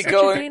hope And we such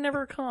go- a day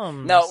never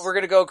comes. No, we're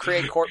gonna go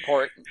create Court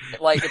Port.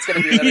 Like, it's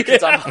gonna be another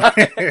Kids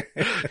Online.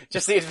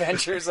 Just the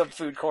adventures of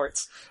food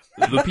courts.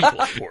 The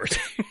people port.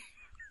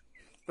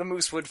 The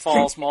Moosewood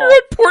Falls Mall. You're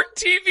at Port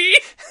TV.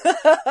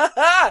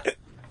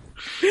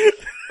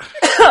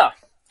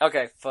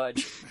 Okay,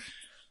 fudge.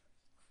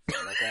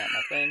 Looking at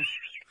my thing.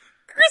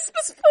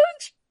 Christmas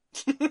fudge.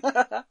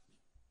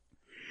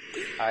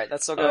 Alright,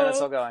 that's still going, that's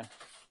still going.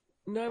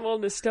 Now I'm all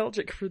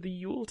nostalgic for the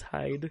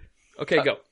Yuletide. Okay, go.